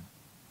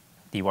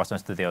the Watson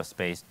Studio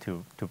space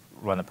to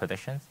run the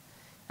predictions.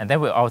 And then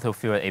we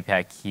auto-fill an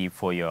API key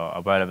for your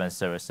relevant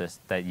services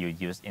that you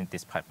use in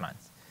these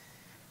pipelines.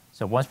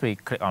 So once we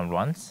click on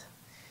runs,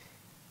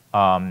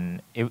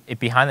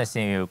 behind the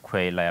scene, it will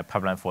create like a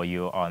pipeline for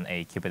you on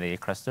a Kubernetes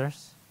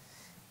clusters.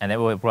 And it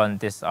will run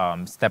this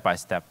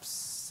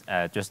step-by-steps,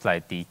 just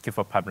like the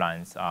Kubeflow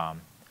pipelines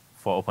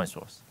for open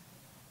source.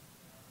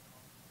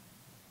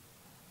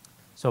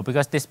 So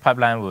because this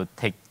pipeline will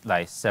take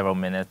like several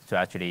minutes to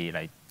actually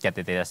like get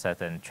the data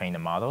set and train the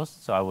models,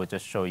 so I will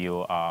just show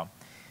you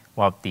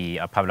what the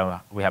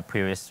pipeline we have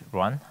previously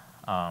run.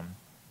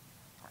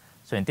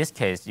 So in this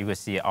case, you can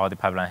see all the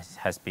pipeline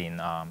has been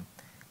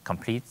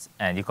complete,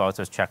 and you can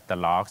also check the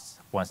logs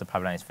once the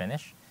pipeline is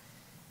finished.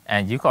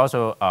 And you can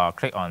also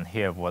click on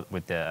here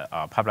with the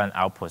pipeline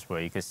outputs,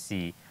 where you can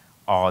see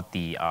all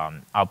the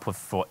output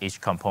for each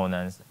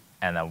component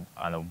and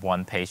a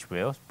one-page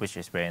view, which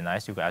is very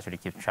nice. You can actually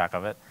keep track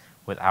of it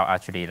without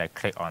actually like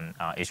click on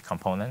each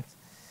component.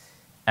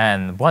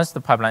 And once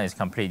the pipeline is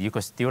complete, you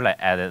could still like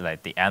edit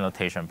like the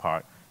annotation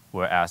part.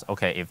 Whereas,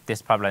 okay, if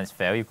this pipeline is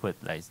failed, you could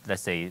like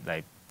let's say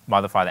like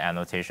modify the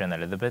annotation a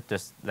little bit,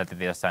 just let the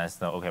data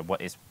science know, okay,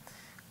 what is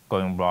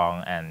going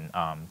wrong, and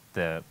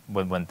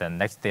when the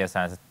next data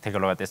science take a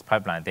look at this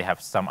pipeline, they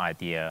have some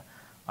idea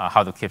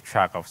how to keep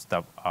track of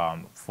stuff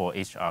for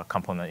each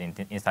component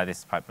inside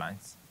these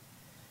pipelines.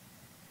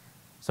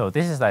 So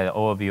this is like an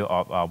overview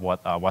of what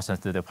Watson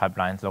Studio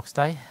pipeline looks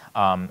like.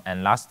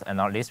 And last and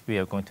not least, we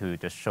are going to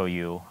just show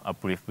you a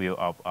brief view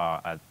of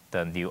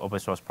the new open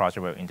source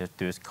project we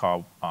introduced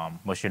called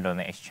Machine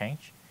Learning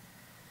Exchange.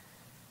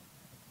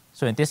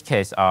 So in this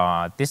case,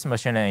 this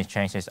Machine Learning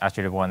Exchange is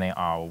actually running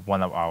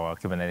one of our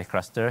Kubernetes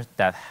clusters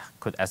that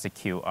could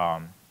execute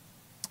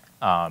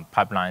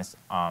pipelines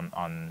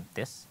on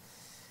this.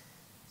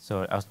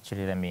 So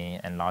actually, let me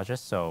enlarge it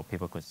so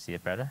people could see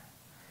it better.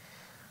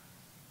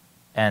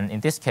 And in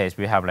this case,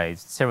 we have like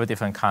several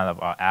different kind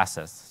of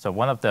assets. So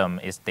one of them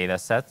is data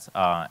sets.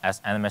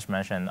 As Animesh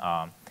mentioned,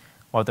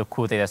 one of the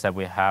cool data set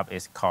we have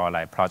is called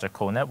like Project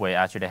CodeNet, where you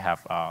actually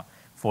have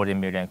 40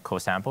 million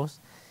code samples.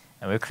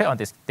 And when you click on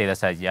this data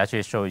set, it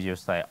actually shows you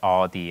like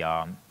all the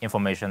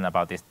information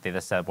about this data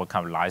set, what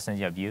kind of license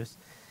you have used.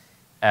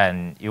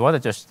 And you want to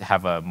just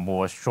have a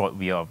more short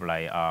view of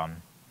like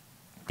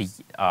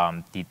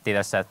the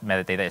data set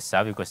metadata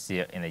itself. You could see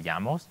it in the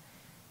YAMLs.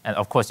 And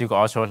of course, you can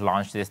also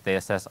launch these data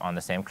sets on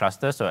the same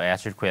cluster. So it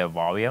actually create a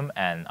volume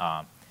and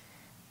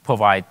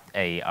provide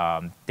a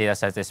data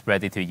set that's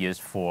ready to use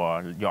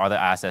for your other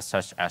assets,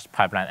 such as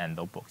pipeline and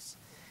notebooks.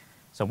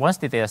 So once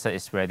the data set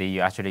is ready,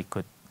 you actually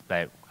could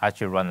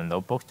actually run a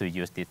notebook to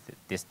use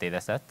this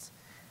data set.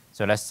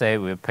 So let's say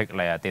we pick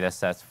like a data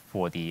set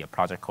for the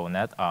Project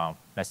CodeNet,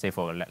 let's say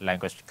for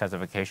language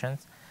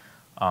classifications.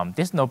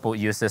 This notebook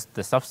uses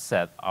the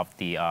subset of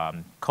the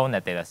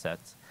CodeNet data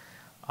sets.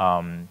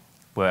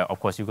 Where, of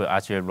course, you could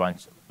actually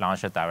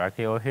launch it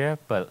directly over here,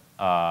 but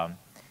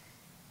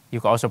you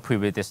can also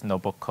preview this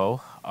notebook code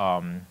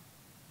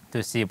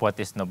to see what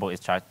this notebook is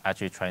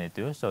actually trying to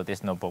do. So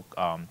this notebook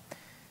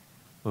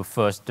will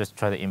first just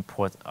try to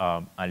import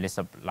a list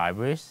of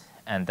libraries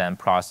and then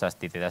process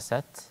the data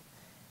set.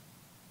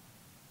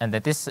 And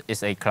then this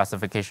is a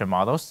classification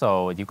model.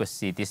 So you could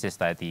see this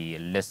is like the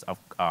list of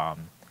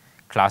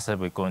classes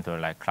we're going to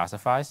like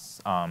classify.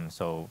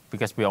 So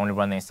because we're only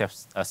running a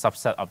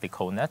subset of the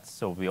CodeNet,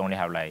 so we only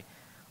have like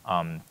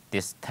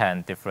this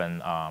 10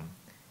 different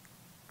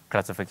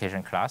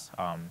classification class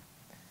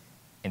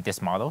in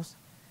these models.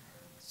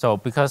 So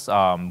because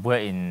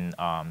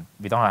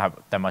we don't have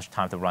that much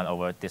time to run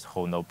over this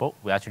whole notebook,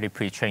 we actually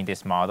pre-train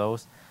these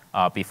models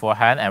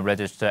beforehand and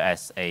register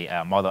as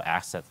a model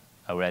asset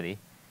already.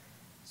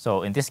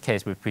 So in this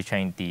case, we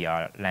pre-trained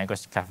the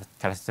language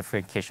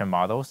classification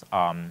models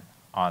on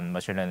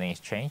Machine Learning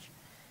Exchange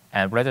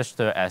and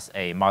register as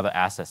a model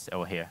asset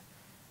over here.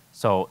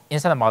 So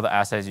inside the model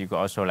assets, you can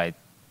also like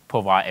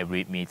provide a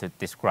README to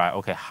describe,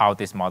 okay, how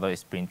this model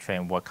is being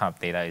trained, what kind of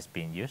data is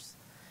being used.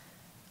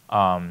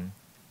 And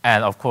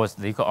of course,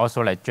 you can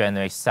also like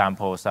generate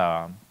samples,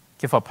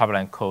 Kubeflow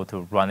pipeline code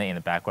to run it in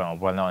the background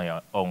or run it on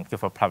your own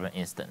Kubeflow pipeline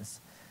instance.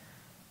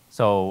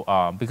 So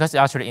because it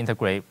actually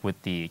integrate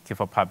with the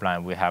Q4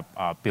 pipeline, we have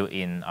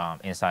built-in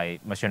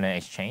inside machine learning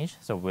exchange.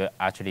 So we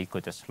actually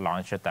could just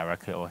launch it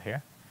directly over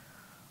here.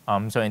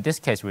 So in this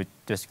case, we're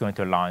just going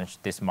to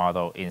launch this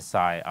model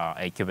inside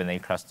a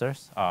Kubernetes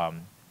clusters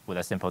with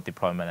a simple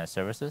deployment and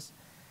services.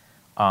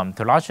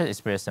 To launch it, it's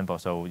very simple.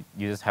 So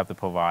you just have to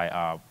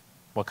provide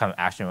what kind of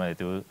action you want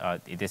to do.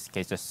 In this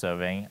case, just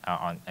serving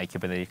on a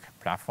Kubernetes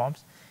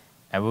platforms.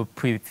 And we'll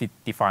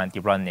predefine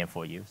the run name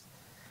for you.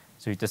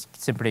 So you just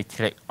simply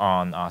click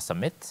on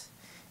submit.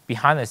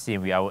 Behind the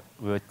scene, we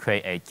will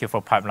create a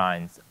Q4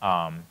 pipelines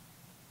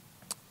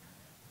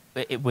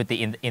with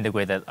the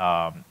integrated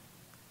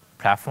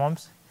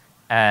platforms.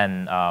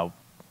 And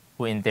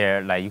in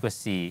there, like you can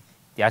see,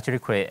 they actually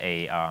create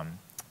a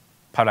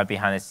pipeline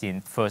behind the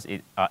scene. First,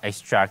 it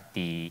extract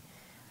the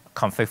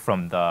config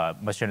from the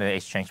machine learning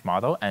exchange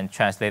model and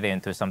translate it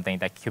into something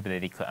that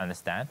Kubernetes could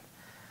understand.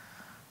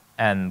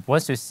 And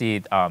once you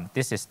see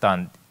this is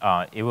done,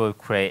 it will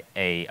create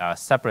a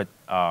separate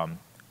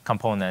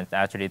component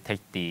that actually take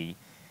the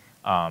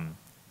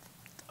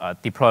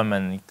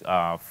deployment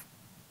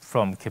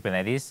from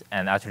Kubernetes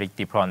and actually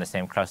deploy on the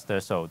same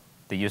cluster, so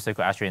the user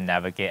could actually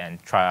navigate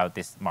and try out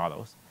these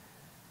models.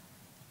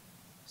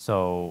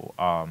 So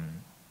I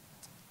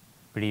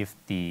believe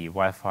the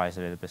Wi-Fi is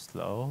a little bit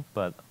slow,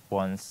 but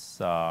once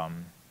the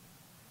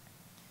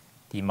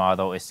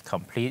model is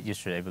complete, you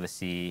should be able to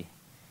see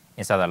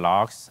inside the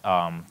logs,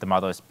 the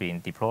model is being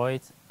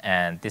deployed,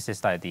 and this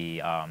is like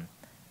the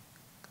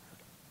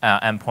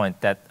endpoint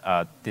that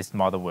this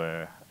model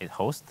will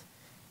host.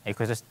 You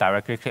could just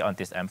directly click on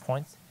this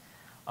endpoint.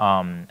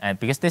 And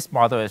because this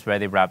model is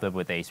already wrapped up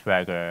with a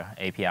Swagger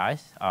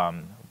APIs,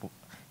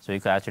 so you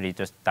could actually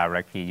just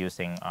directly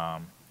using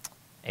a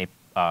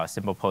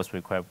simple post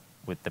request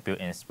with the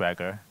built-in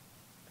Swagger.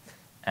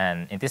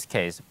 And in this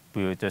case,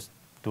 we will just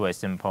do a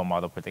simple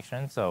model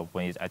prediction. So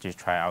when you actually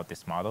try out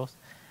these models,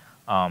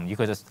 you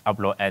could just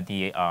upload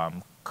any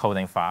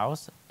coding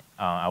files.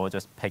 I will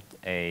just pick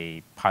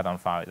a Python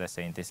file, let's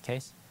say in this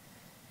case.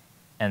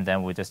 And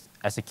then we just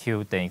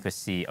execute, then you could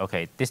see,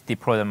 okay, this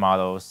deployed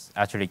models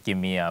actually give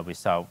me a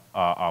result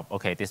of,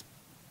 okay, this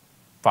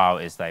file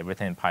is like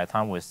written in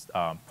Python with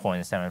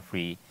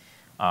 0.73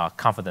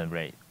 confidence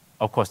rate.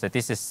 Of course, that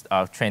this is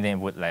trained in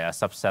with like a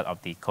subset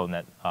of the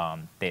CodeNet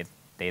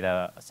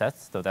data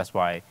sets, so that's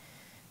why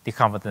the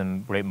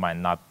confidence rate might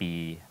not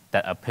be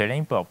that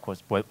appealing, but of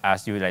course,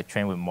 as you like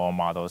train with more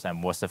models and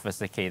more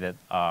sophisticated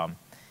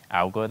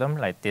algorithm,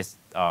 like this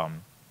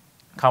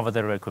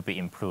confidence rate could be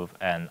improved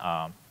and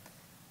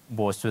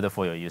more suited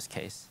for your use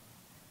case.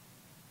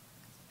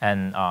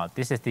 And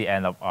this is the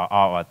end of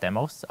our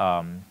demos.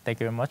 Thank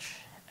you very much.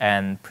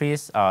 And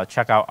please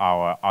check out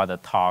our other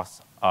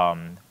talks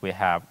we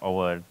have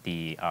over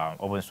the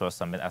Open Source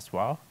Summit as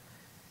well.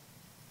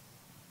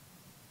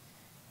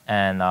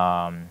 And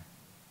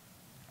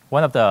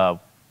one of the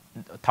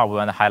talk we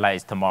want to highlight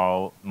is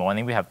tomorrow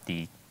morning. We have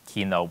the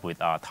keynote with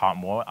Todd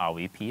Moore, our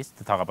VPs,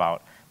 to talk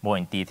about more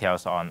in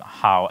details on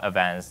how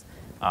advanced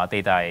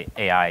data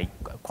AI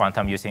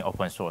quantum using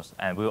open source.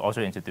 And we'll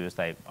also introduce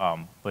like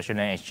machine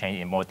learning exchange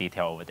in more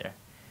detail over there.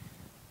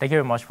 Thank you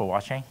very much for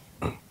watching.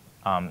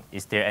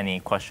 Is there any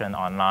question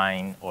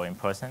online or in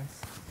person?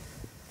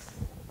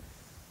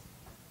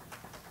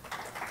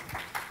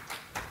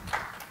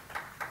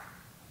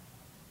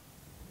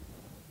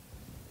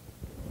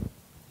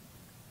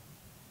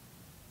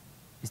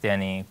 Is there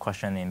any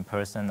question in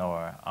person,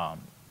 or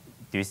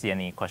do you see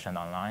any question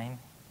online?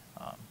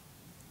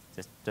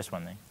 Just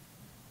wondering.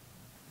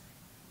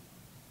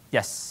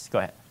 Yes, go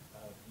ahead.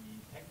 The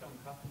Tekton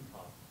custom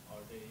tasks,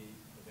 are they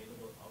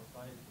available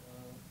outside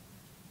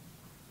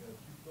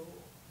Kubeflow?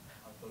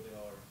 So they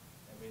are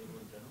available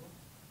in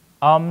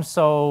general?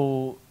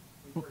 So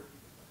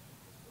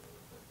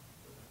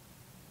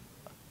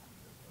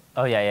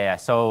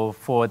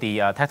for the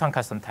Tekton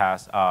custom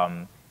task,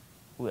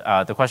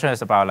 the question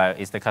is about like,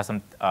 is the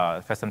custom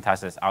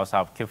task is outside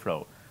of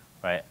Kubeflow,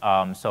 right?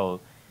 So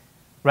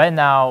right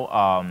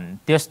now,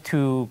 there's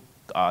two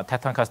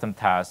Tekton custom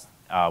tasks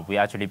we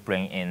actually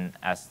bring in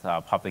as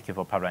public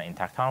Kubeflow pipeline in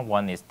Tekton.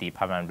 One is the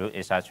pipeline root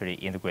is actually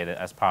integrated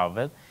as part of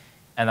it.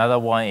 Another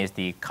one is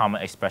the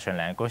common expression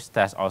language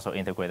that's also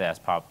integrated as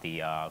part of the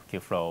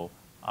Kubeflow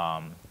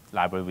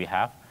library we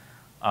have.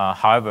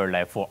 However,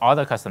 like for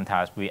other custom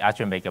tasks, we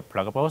actually make it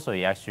pluggable, so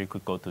you actually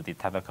could go to the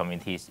Tekton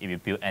communities. If you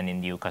build any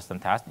new custom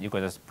task, you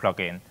could just plug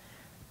in,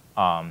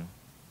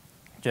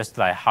 just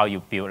like how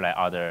you build like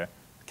other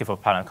Kubeflow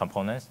pipeline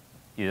components.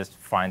 You just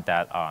find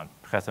that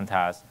custom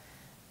task,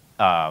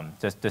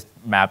 just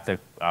map the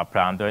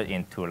parameter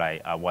into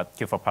like what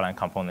Kubeflow pipeline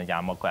component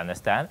YAML could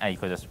understand, and you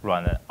could just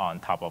run it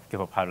on top of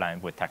Kubeflow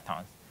pipeline with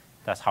Tekton.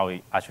 That's how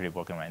it's actually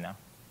working right now.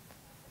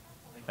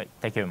 Right,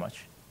 thank you very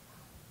much.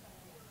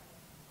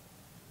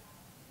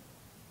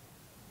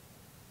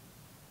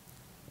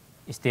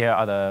 Is there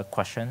other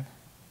question?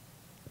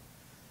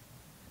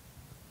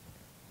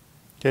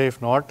 Okay,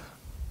 if not,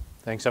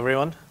 thanks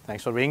everyone.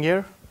 Thanks for being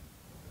here.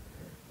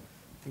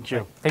 Thank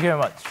you. Thank you very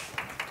much.